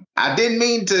I didn't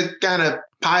mean to kind of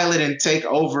pilot and take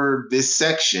over this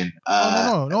section.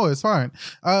 No, it's fine.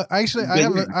 Actually,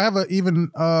 I have a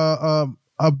even a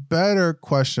better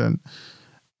question.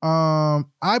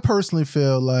 I personally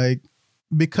feel like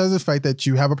because of the fact that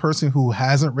you have a person who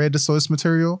hasn't read the source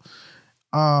material,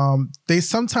 they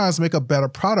sometimes make a better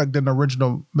product than the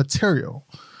original material.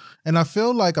 And I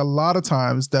feel like a lot of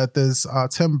times that this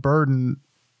Tim Burton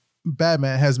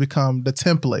Batman has become the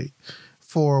template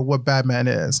for what Batman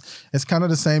is. It's kind of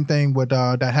the same thing with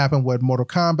that happened with Mortal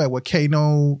Kombat, with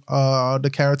Kano, the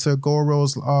character,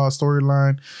 Goro's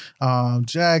storyline,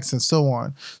 Jax, and so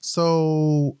on.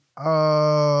 So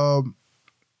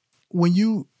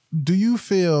do you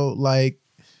feel like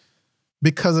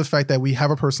because of the fact that we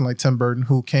have a person like Tim Burton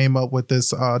who came up with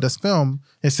this film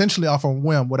essentially off a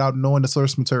whim without knowing the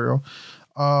source material,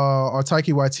 or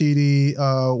Taika Waititi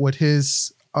with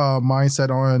his mindset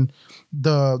on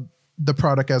the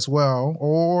product as well,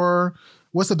 or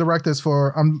what's the directors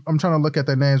for? I'm trying to look at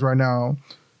their names right now.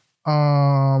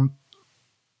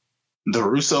 The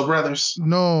Russo brothers?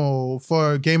 No,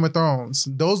 for Game of Thrones.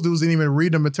 Those dudes didn't even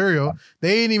read the material.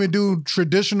 They didn't even do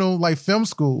traditional like film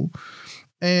school.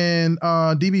 And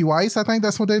DB Weiss, I think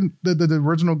that's what the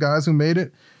original guys who made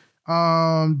it.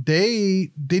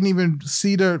 They didn't even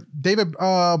see David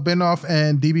Benoff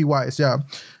and DB Weiss. Yeah.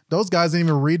 Those guys didn't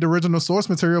even read the original source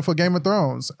material for Game of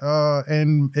Thrones.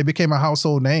 And it became a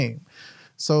household name.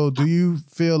 So do you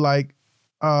feel like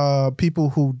people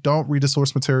who don't read the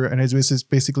source material and is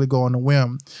basically go on a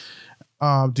whim,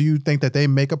 do you think that they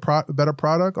make a better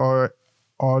product, or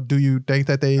do you think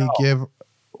that they give?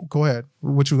 Go ahead.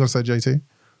 What you gonna say, JT?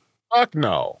 Fuck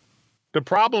no. The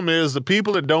problem is the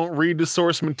people that don't read the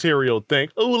source material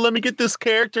think, oh, let me get this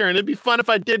character and it'd be fun if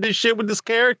I did this shit with this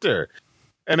character.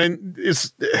 And then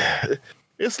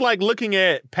it's like looking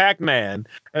at Pac-Man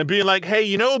and being like, hey,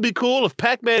 you know, it'd be cool if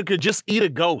Pac-Man could just eat a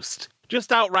ghost.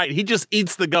 Just outright. He just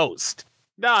eats the ghost.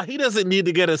 Nah, he doesn't need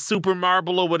to get a super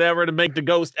marble or whatever to make the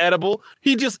ghost edible.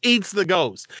 He just eats the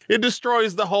ghost. It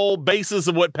destroys the whole basis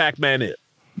of what Pac-Man is.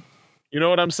 You know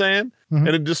what I'm saying? Mm-hmm.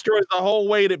 And it destroys the whole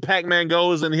way that Pac-Man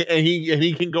goes and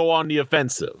he can go on the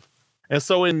offensive. And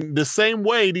so in the same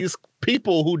way, these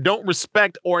people who don't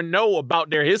respect or know about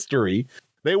their history,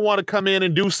 they want to come in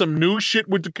and do some new shit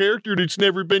with the character that's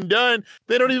never been done.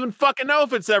 They don't even fucking know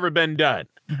if it's ever been done.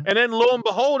 And then lo and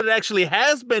behold, it actually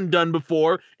has been done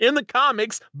before in the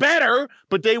comics, better,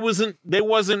 but they wasn't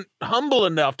humble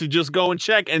enough to just go and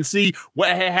check and see what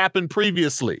had happened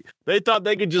previously. They thought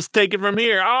they could just take it from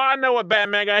here. Oh, I know what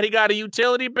Batman got. He got a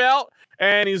utility belt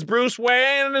and he's Bruce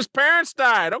Wayne and his parents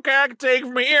died. Okay, I can take it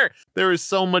from here. There is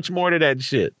so much more to that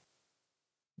shit.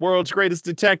 World's Greatest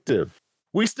Detective.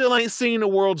 We still ain't seen the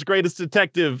world's greatest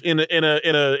detective in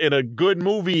a good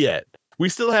movie yet. We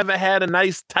still haven't had a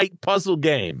nice tight puzzle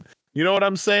game. You know what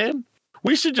I'm saying?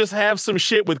 We should just have some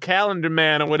shit with Calendar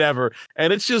Man or whatever,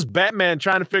 and it's just Batman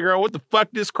trying to figure out what the fuck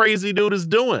this crazy dude is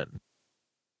doing.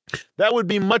 That would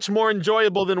be much more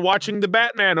enjoyable than watching the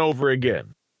Batman over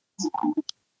again.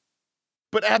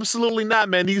 But absolutely not,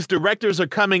 man. These directors are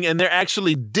coming and they're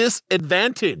actually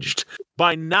disadvantaged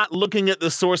by not looking at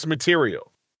the source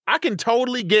material. I can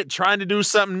totally get trying to do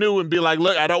something new and be like,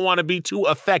 look, I don't want to be too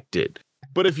affected.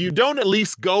 But if you don't at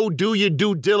least go do your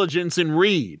due diligence and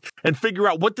read and figure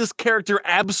out what this character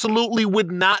absolutely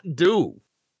would not do,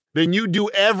 then you do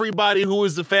everybody who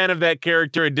is a fan of that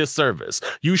character a disservice.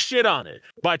 You shit on it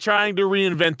by trying to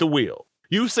reinvent the wheel.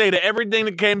 You say that everything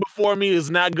that came before me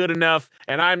is not good enough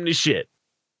and I'm the shit.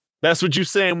 That's what you're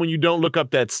saying when you don't look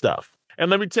up that stuff. And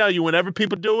let me tell you, whenever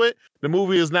people do it, the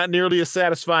movie is not nearly as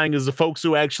satisfying as the folks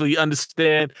who actually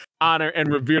understand, honor,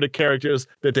 and revere the characters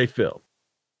that they film.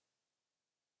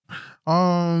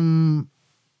 Because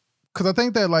I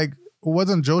think that like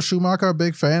wasn't Joe Schumacher a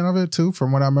big fan of it too?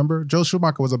 From what I remember, Joe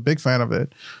Schumacher was a big fan of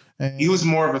it. And he was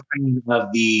more of a fan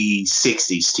of the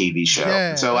 '60s TV show.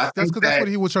 Yeah, so I think that's what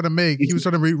he was trying to make. He was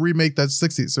trying to remake that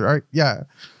 '60s, right? Yeah,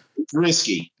 it's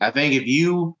risky. I think if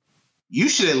you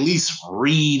should at least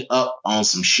read up on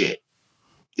some shit.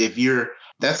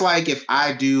 That's like if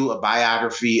I do a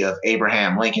biography of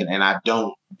Abraham Lincoln and I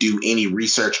don't do any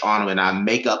research on him and I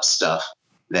make up stuff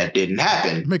that didn't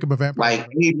happen. Make him a vampire. Like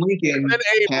Abe Lincoln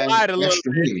had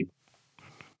extra meaning.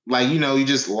 Like, you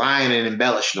just lying and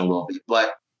embellishing a little bit.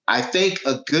 But I think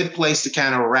a good place to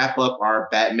kind of wrap up our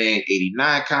Batman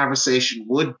 89 conversation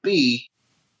would be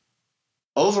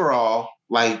overall,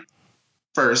 like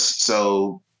first,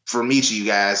 so from each of you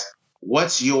guys,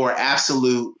 what's your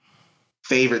absolute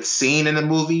favorite scene in the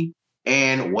movie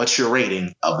and what's your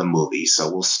rating of the movie?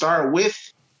 So we'll start with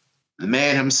the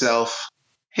man himself,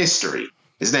 History.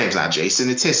 His name's not Jason,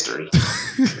 it's History.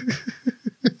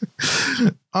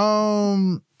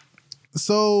 So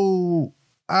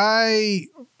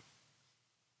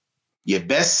your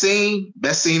best scene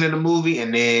in the movie,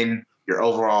 and then your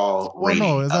overall well, rating.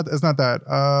 no, it's not that.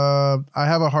 I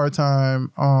have a hard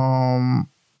time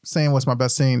saying what's my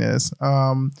best scene is.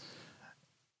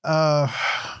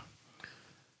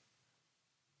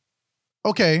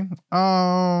 Okay.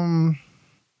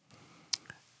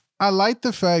 I like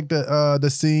the fact that the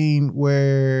scene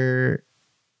where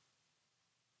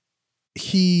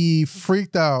he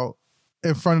freaked out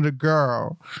in front of the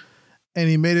girl and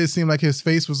he made it seem like his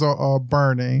face was all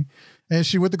burning, and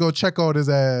she went to go check out his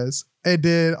ass, and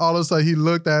then all of a sudden he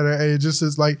looked at her and it just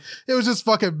is like, it was just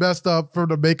fucking messed up from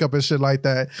the makeup and shit like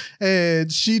that,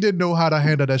 and she didn't know how to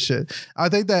handle that shit. I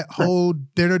think that whole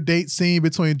dinner date scene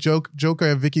between Joker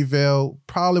and Vicky Vale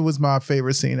probably was my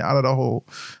favorite scene out of the whole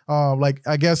like,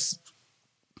 I guess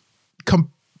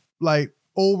like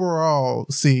overall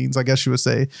scenes, I guess you would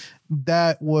say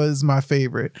that was my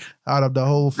favorite out of the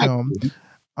whole film.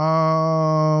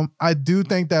 I do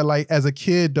think that, like, as a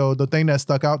kid though, the thing that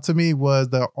stuck out to me was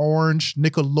the orange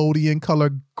Nickelodeon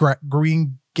color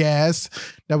green gas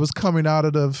that was coming out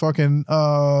of the fucking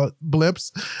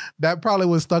blips. That probably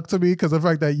was stuck to me because the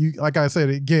fact that, you, like I said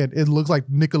again, it looks like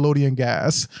Nickelodeon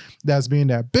gas that's being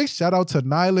there. Big shout out to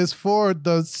Nihilus for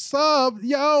the sub,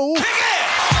 yo.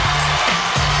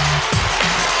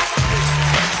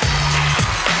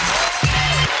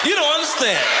 You don't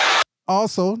understand.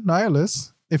 Also,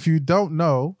 Nihilus, if you don't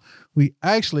know, we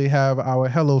actually have our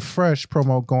HelloFresh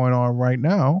promo going on right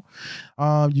now.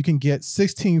 You can get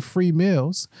 16 free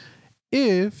meals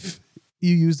if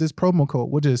you use this promo code,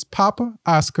 which is Papa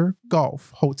Oscar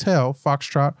Golf Hotel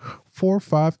Foxtrot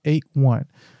 4581.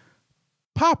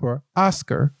 Papa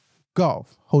Oscar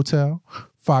Golf Hotel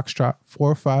Foxtrot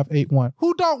 4581.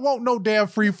 Who don't want no damn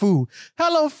free food?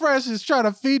 HelloFresh is trying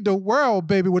to feed the world,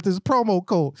 baby, with this promo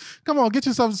code. Come on, get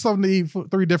yourself something to eat for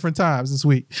 3 different times this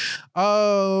week.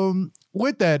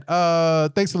 With that,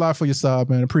 thanks a lot for your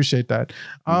sub, man. Appreciate that.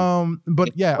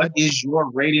 But yeah, what is your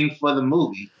rating for the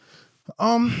movie?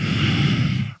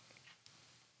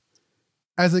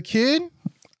 As a kid,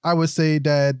 I would say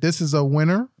that this is a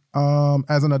winner.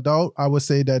 As an adult, I would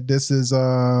say that this is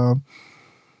an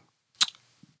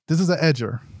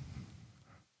edger.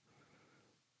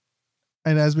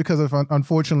 And that's because of,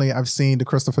 unfortunately, I've seen the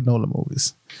Christopher Nolan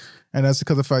movies. And that's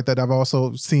because of the fact that I've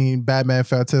also seen Batman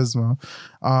Phantasma.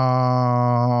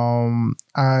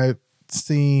 I've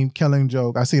seen Killing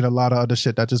Joke. I've seen a lot of other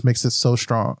shit that just makes it so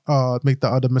strong. Make the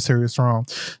other material strong.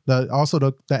 Also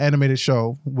the animated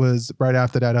show was right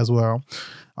after that as well.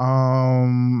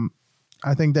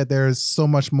 I think that there's so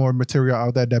much more material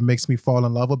out there that makes me fall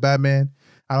in love with Batman.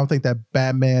 I don't think that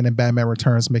Batman and Batman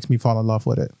Returns makes me fall in love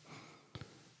with it.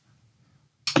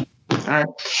 All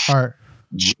right.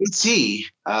 JT,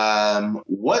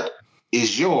 what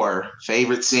is your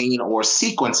favorite scene or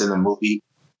sequence in the movie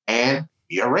and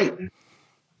your rating?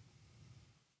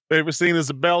 Favorite scene is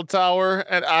the bell tower,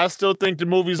 and I still think the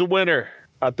movie's a winner.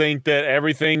 I think that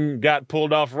everything got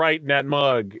pulled off right in that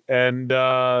mug, and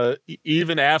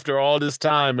even after all this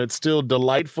time, it's still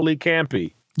delightfully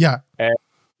campy. Yeah. And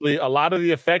a lot of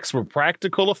the effects were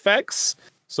practical effects,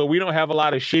 so we don't have a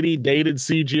lot of shitty, dated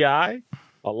CGI.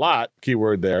 A lot,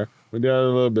 keyword there. We did a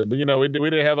little bit, but we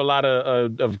didn't have a lot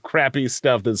of crappy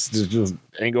stuff that's just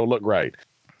ain't gonna look right.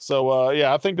 So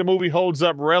yeah, I think the movie holds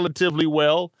up relatively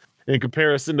well in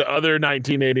comparison to other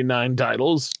 1989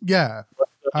 titles. Yeah,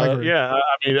 I agree. Yeah, I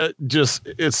mean,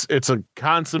 it's a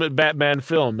consummate Batman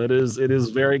film. It is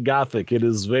very gothic. It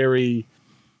is very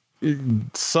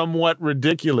somewhat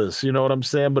ridiculous. You know what I'm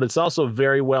saying? But it's also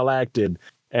very well acted,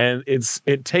 and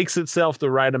it takes itself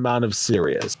the right amount of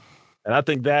serious. And I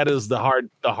think that is the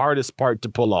hardest part to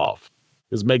pull off,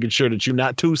 is making sure that you're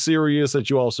not too serious, that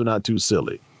you're also not too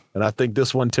silly. And I think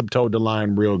this one tiptoed the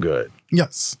line real good.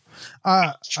 Yes.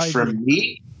 For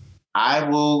me, I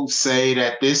will say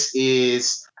that this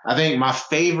is, I think, my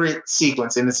favorite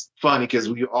sequence. And it's funny because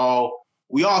we all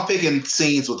picking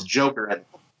scenes with Joker. And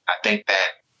I think that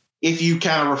if you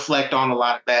kind of reflect on a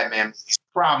lot of Batman movies,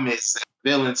 the problem is that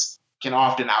villains can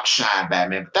often outshine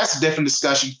Batman. But that's a different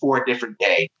discussion for a different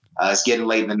day. It's getting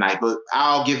late in the night, but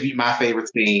I'll give you my favorite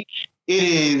scene.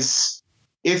 It's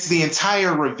the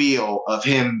entire reveal of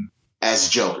him as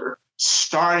Joker,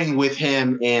 starting with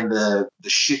him in the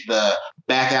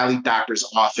back alley doctor's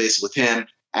office, with him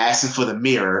asking for the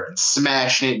mirror and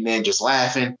smashing it and then just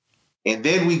laughing. And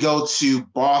then we go to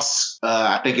Boss,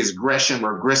 I think it's Gresham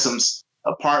or Grissom's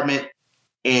apartment,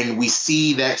 and we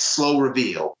see that slow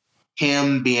reveal.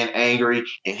 Him being angry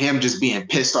and him just being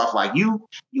pissed off, like, you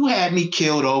had me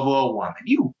killed over a woman,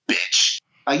 you bitch.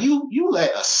 Like you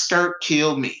let a skirt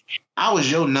kill me. I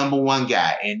was your number one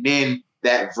guy. And then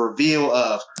that reveal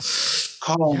of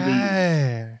call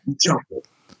me Joker.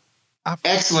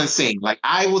 Excellent scene. Like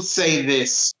I would say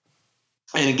this,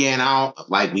 and again,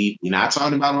 we're not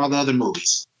talking about all the other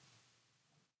movies.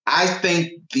 I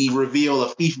think the reveal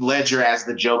of Heath Ledger as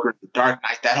the Joker, The Dark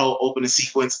Knight, that whole opening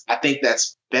sequence, I think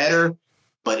that's better,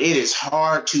 but it is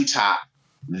hard to top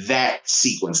that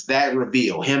sequence, that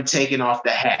reveal, him taking off the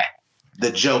hat,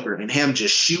 the Joker, and him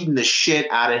just shooting the shit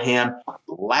out of him,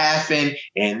 laughing,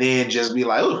 and then just be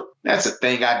like, oh, that's a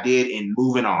thing I did, and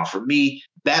moving on. For me,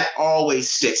 that always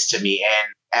sticks to me.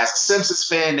 And as a Simpsons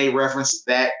fan, they reference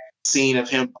that scene of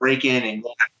him breaking and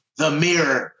the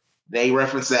mirror. They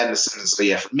reference that in The Simpsons. So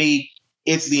yeah, for me,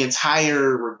 it's the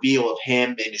entire reveal of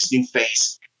him in his new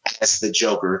face as the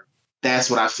Joker. That's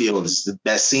what I feel is the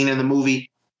best scene in the movie.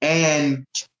 And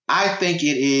I think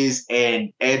it is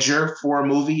an edger for a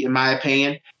movie, in my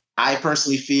opinion. I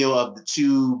personally feel of the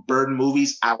two Burton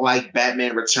movies, I like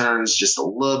Batman Returns just a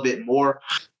little bit more.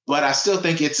 But I still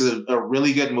think it's a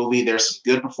really good movie. There's some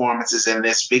good performances in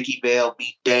this. Vicky Vale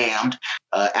be damned.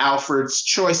 Alfred's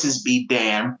choices be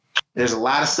damned. There's a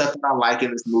lot of stuff that I like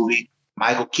in this movie.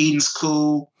 Michael Keaton's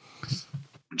cool.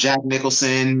 Jack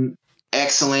Nicholson,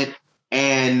 excellent.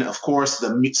 And, of course,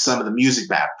 some of the music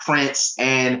by Prince.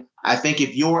 And I think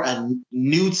if you're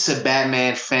new to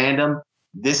Batman fandom,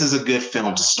 this is a good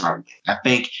film to start with. I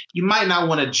think you might not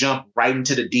want to jump right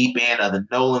into the deep end of the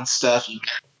Nolan stuff. You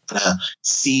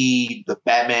see the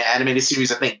Batman animated series.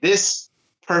 I think this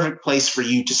perfect place for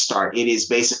you to start. It's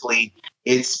basically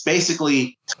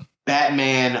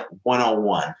Batman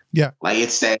 101. Yeah. Like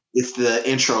it's the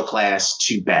intro class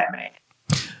to Batman.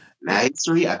 Now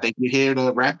history, I think you're here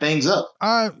to wrap things up.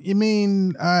 I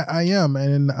am.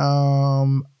 And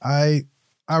I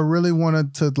really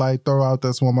wanted to like throw out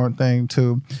this one more thing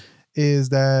too, is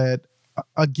that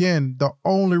again, the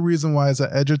only reason why it's an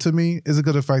edger to me is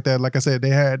because of the fact that, like I said, they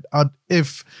had,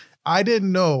 if I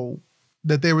didn't know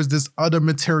that there was this other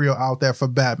material out there for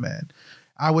Batman,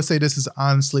 I would say this is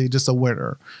honestly just a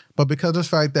winner. But because of the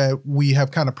fact that we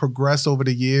have kind of progressed over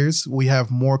the years, we have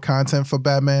more content for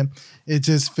Batman, it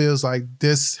just feels like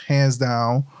this, hands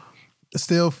down,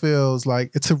 still feels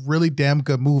like it's a really damn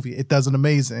good movie. It does an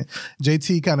amazing.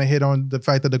 JT kind of hit on the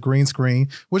fact that the green screen,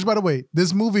 which by the way,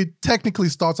 this movie technically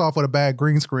starts off with a bad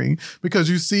green screen because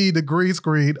you see the green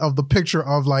screen of the picture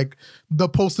of like the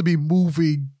supposed to be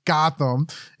movie Gotham,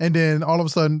 and then all of a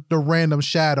sudden the random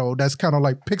shadow that's kind of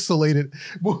like pixelated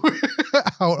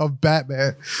out of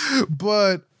Batman.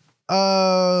 But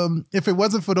if it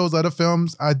wasn't for those other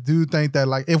films, I do think that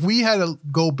like if we had to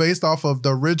go based off of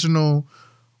the original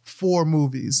 4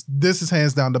 movies, this is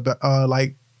hands down the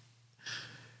like,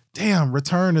 damn,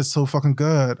 Return is so fucking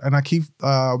good, and I keep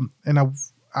and I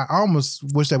almost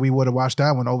wish that we would have watched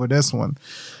that one over this one.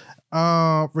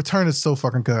 Return is so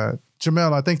fucking good.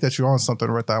 Jamel, I think that you're on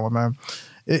something with that one, man.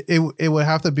 It would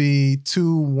have to be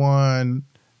 2, 1,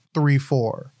 3,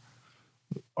 4.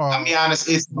 I'll be honest,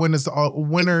 it's when it's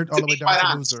winner all the way down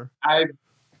to loser.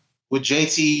 With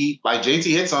JT, like JT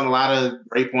hits on a lot of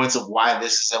great points of why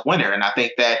this is a winner. And I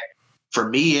think that for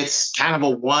me, it's kind of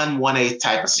a 1/1/8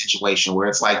 type of situation where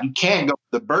it's like, you can't go,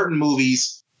 the Burton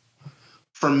movies,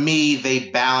 for me, they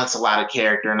balance a lot of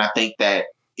character. And I think that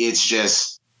it's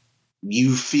just,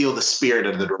 you feel the spirit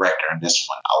of the director in this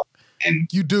one. And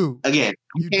you do. Again,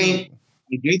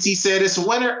 JT said it's a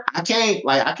winner. I can't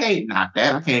knock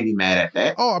that. I can't be mad at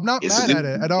that. Oh, I'm not mad at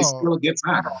it at all. It's still a good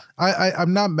time.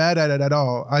 I'm not mad at it at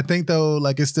all. I think though,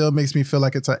 like it still makes me feel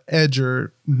like it's an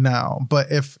edger now. But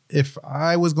if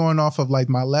I was going off of like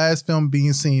my last film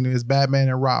being seen is Batman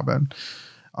and Robin,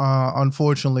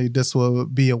 unfortunately this will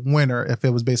be a winner if it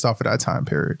was based off of that time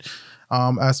period.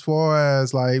 As far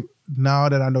as like now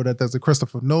that I know that there's a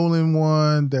Christopher Nolan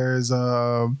one, there's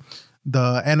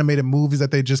the animated movies that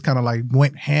they just kind of like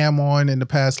went ham on in the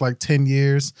past like 10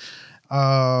 years.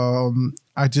 I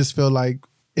just feel like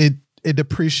it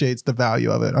depreciates the value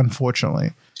of it, unfortunately.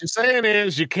 What you're saying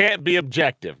is you can't be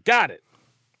objective. Got it.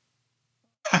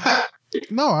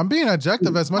 No, I'm being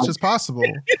objective as much as possible.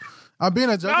 I'm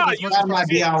being objective as much as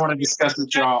possible. I want to discuss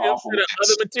with y'all. The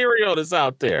other material that's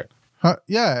out there.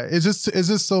 Yeah, it's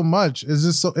just so much.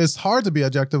 It's hard to be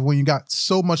objective when you got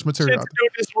so much material out there.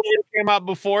 This movie came out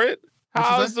before it.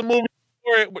 How is the movie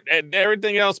before it and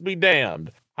everything else be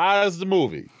damned? How is the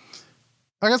movie?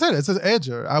 Like I said, it's an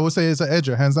edger. I would say it's an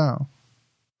edger, hands down.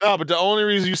 No, but the only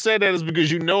reason you say that is because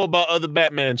you know about other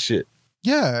Batman shit.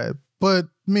 Yeah, but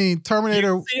I mean,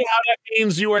 Terminator. You see how that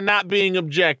means you are not being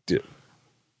objective.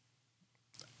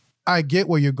 I get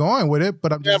where you're going with it,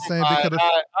 but I'm just saying because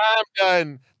I'm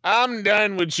done. I'm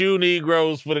done with you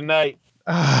Negroes for the night.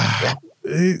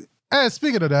 As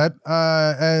speaking of that,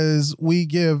 as we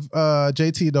give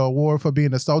JT the award for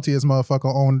being the saltiest motherfucker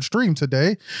on stream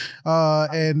today,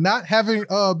 and not having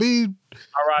be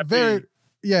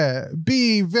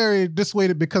very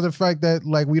dissuaded because of the fact that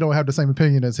like we don't have the same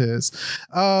opinion as his.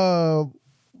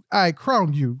 I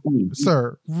crown you,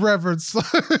 sir, Reverend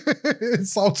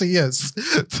Saltiest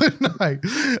tonight.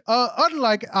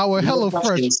 Unlike our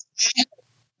HelloFresh.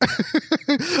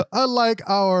 Unlike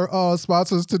our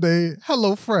sponsors today,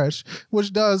 HelloFresh,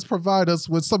 which does provide us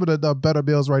with some of the better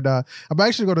meals right now. I'm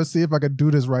actually going to see if I can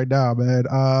do this right now, man.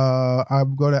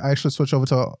 I'm going to actually switch over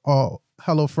to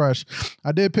HelloFresh.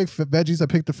 I did pick veggies. I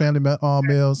picked the family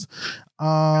meals.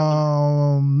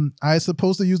 I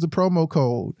supposed to use the promo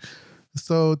code.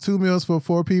 So 2 meals for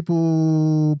 4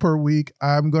 people per week.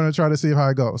 I'm going to try to see how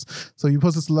it goes. So you're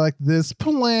supposed to select this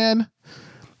plan.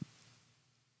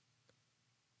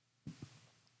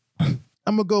 I'm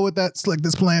going to go with that. Select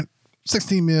this plan.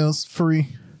 16 meals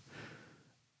free.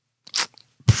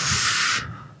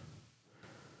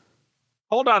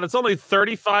 Hold on. It's only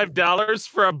 $35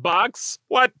 for a box?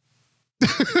 What?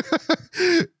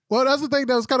 Well, that's the thing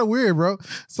that was kind of weird, bro.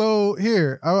 So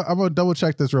here, I'm going to double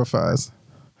check this real fast.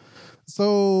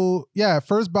 So yeah,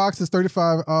 first box is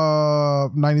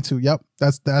 $35.92. Yep,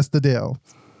 that's the deal.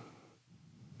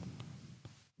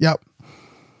 Yep.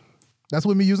 That's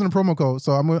with me using the promo code.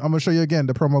 So I'm gonna show you again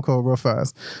the promo code real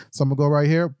fast. So I'm gonna go right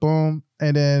here, boom,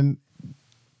 and then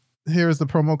here's the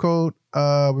promo code.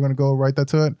 We're gonna go right there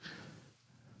to it.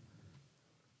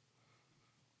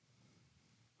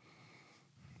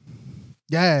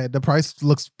 Yeah, the price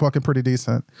looks fucking pretty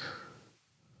decent.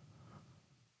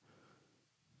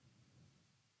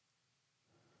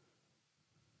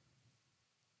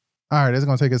 All right, it's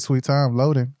going to take a sweet time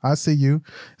loading. I see you.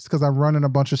 It's because I'm running a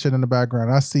bunch of shit in the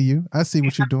background. I see you. I see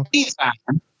what you're doing.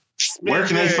 Where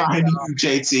can they find you,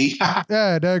 JT?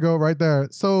 Yeah, there you go, right there.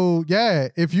 So, yeah,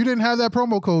 if you didn't have that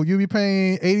promo code, you'd be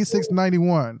paying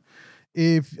 $86.91.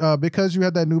 If because you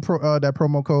had that new that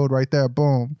promo code right there,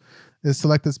 boom, is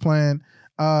select this plan.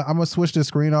 I'm going to switch the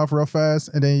screen off real fast,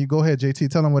 and then you go ahead, JT.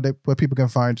 Tell them where people can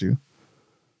find you.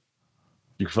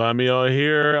 You can find me on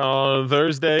here on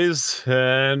Thursdays,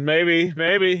 and maybe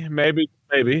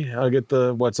I'll get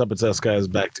the What's Up It's Us guys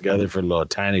back together for little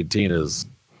Tiny Tina's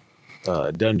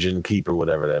Dungeon Keeper,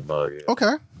 whatever that bug is.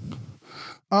 Okay.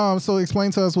 So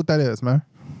explain to us what that is, man.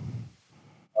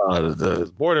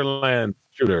 The Borderland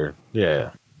shooter.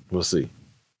 Yeah, we'll see.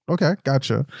 Okay,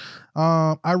 gotcha.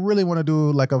 I really want to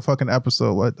do like a fucking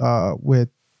episode with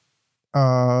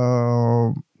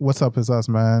What's Up Is Us,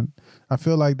 man. I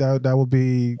feel like that would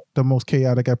be the most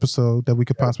chaotic episode that we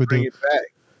could possibly do. It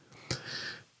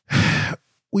back.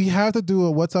 We have to do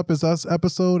a What's Up Is Us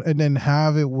episode and then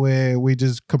have it where we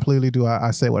just completely do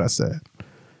I say what I said.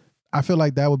 I feel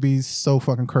like that would be so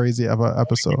fucking crazy of an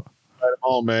episode. Invite them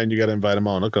on, man. You got to invite them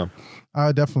on. Okay.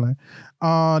 Definitely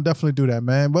do that,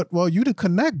 man. But well, you to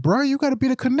connect, bro. You got to be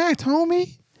the connect,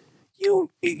 homie. You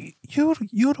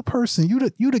the person. You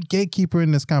the gatekeeper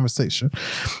in this conversation.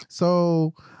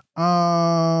 So,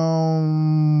 all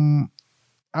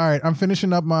right. I'm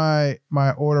finishing up my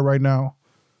order right now.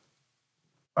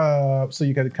 So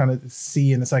you got to kind of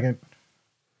see in a second.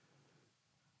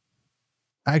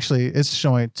 Actually, it's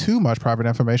showing too much private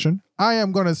information. I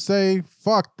am going to say,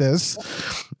 fuck this.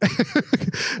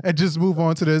 And just move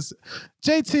on to this.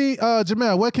 JT,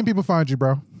 Jamel, where can people find you,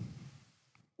 bro?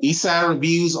 Eastside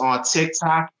Reviews on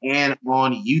TikTok and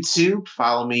on YouTube.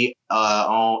 Follow me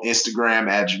on Instagram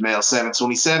at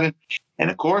Jamel727. And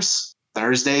of course,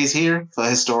 Thursdays here for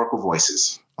Historical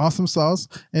Voices. Awesome sauce.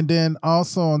 And then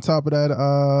also on top of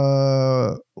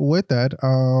that, with that,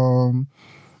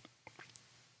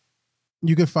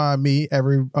 you can find me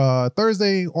every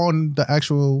Thursday on the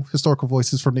actual Historical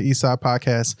Voices from the Eastside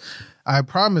podcast. I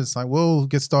promise I will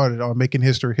get started on making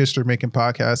history making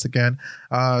podcasts again.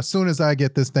 As soon as I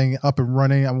get this thing up and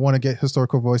running, I want to get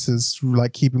Historical Voices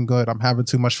like keeping good. I'm having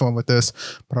too much fun with this,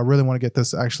 but I really want to get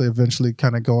this actually eventually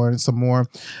kind of going some more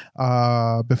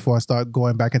before I start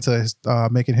going back into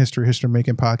making history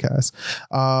making podcasts.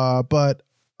 But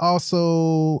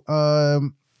also,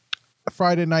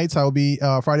 Friday nights I'll be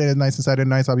Friday nights and Saturday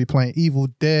nights I'll be playing Evil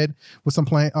Dead with some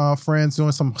friends,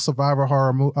 doing some survivor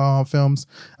horror films.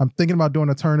 I'm thinking about doing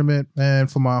a tournament,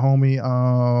 and for my homie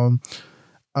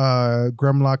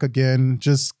Grimlock again,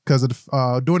 just because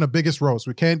of doing the biggest roast.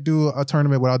 We can't do a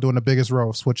tournament without doing the biggest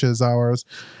roast, which is ours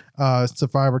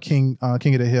Survivor King of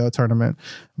the Hill tournament.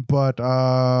 But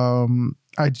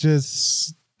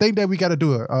think that we got to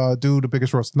do it. Do the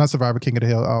biggest roast, not Survivor King of the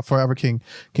Hill, Forever King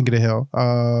of the Hill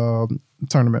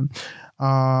tournament.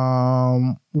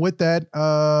 With that,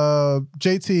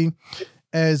 JT,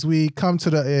 as we come to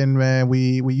the end, man,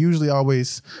 we usually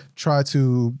always try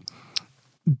to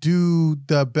do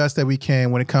the best that we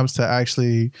can when it comes to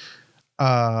actually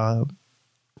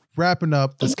wrapping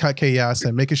up this chaos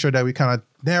and making sure that we kind of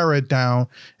narrow it down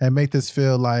and make this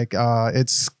feel like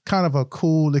it's kind of a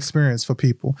cool experience for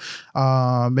people,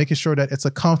 making sure that it's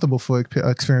a comfortable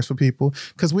experience for people,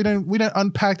 because we didn't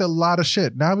unpack a lot of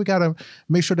shit. Now we got to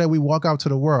make sure that we walk out to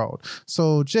the world.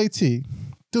 So JT,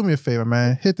 do me a favor,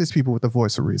 man, hit these people with the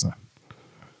voice of reason.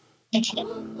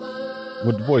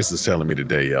 What the voice is telling me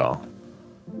today, y'all.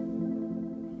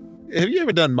 Have you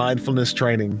ever done mindfulness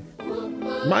training?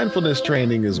 Mindfulness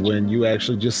training is when you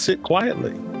actually just sit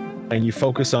quietly and you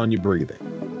focus on your breathing.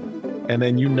 And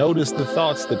then you notice the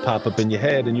thoughts that pop up in your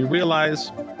head and you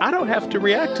realize, I don't have to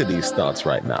react to these thoughts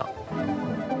right now.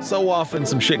 So often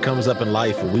some shit comes up in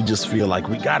life and we just feel like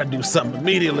we got to do something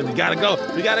immediately. We got to go.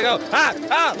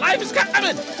 Life is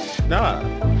coming. Nah,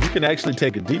 you can actually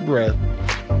take a deep breath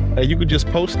and you can just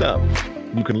post up.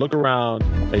 You can look around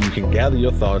and you can gather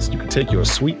your thoughts. You can take your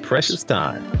sweet, precious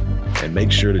time and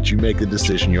make sure that you make a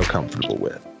decision you're comfortable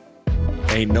with.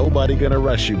 Ain't nobody gonna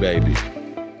rush you, baby,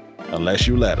 unless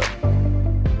you let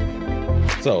them.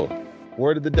 So,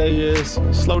 word of the day is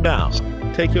slow down,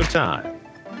 take your time,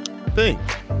 think,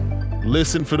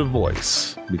 listen for the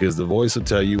voice, because the voice will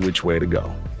tell you which way to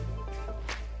go.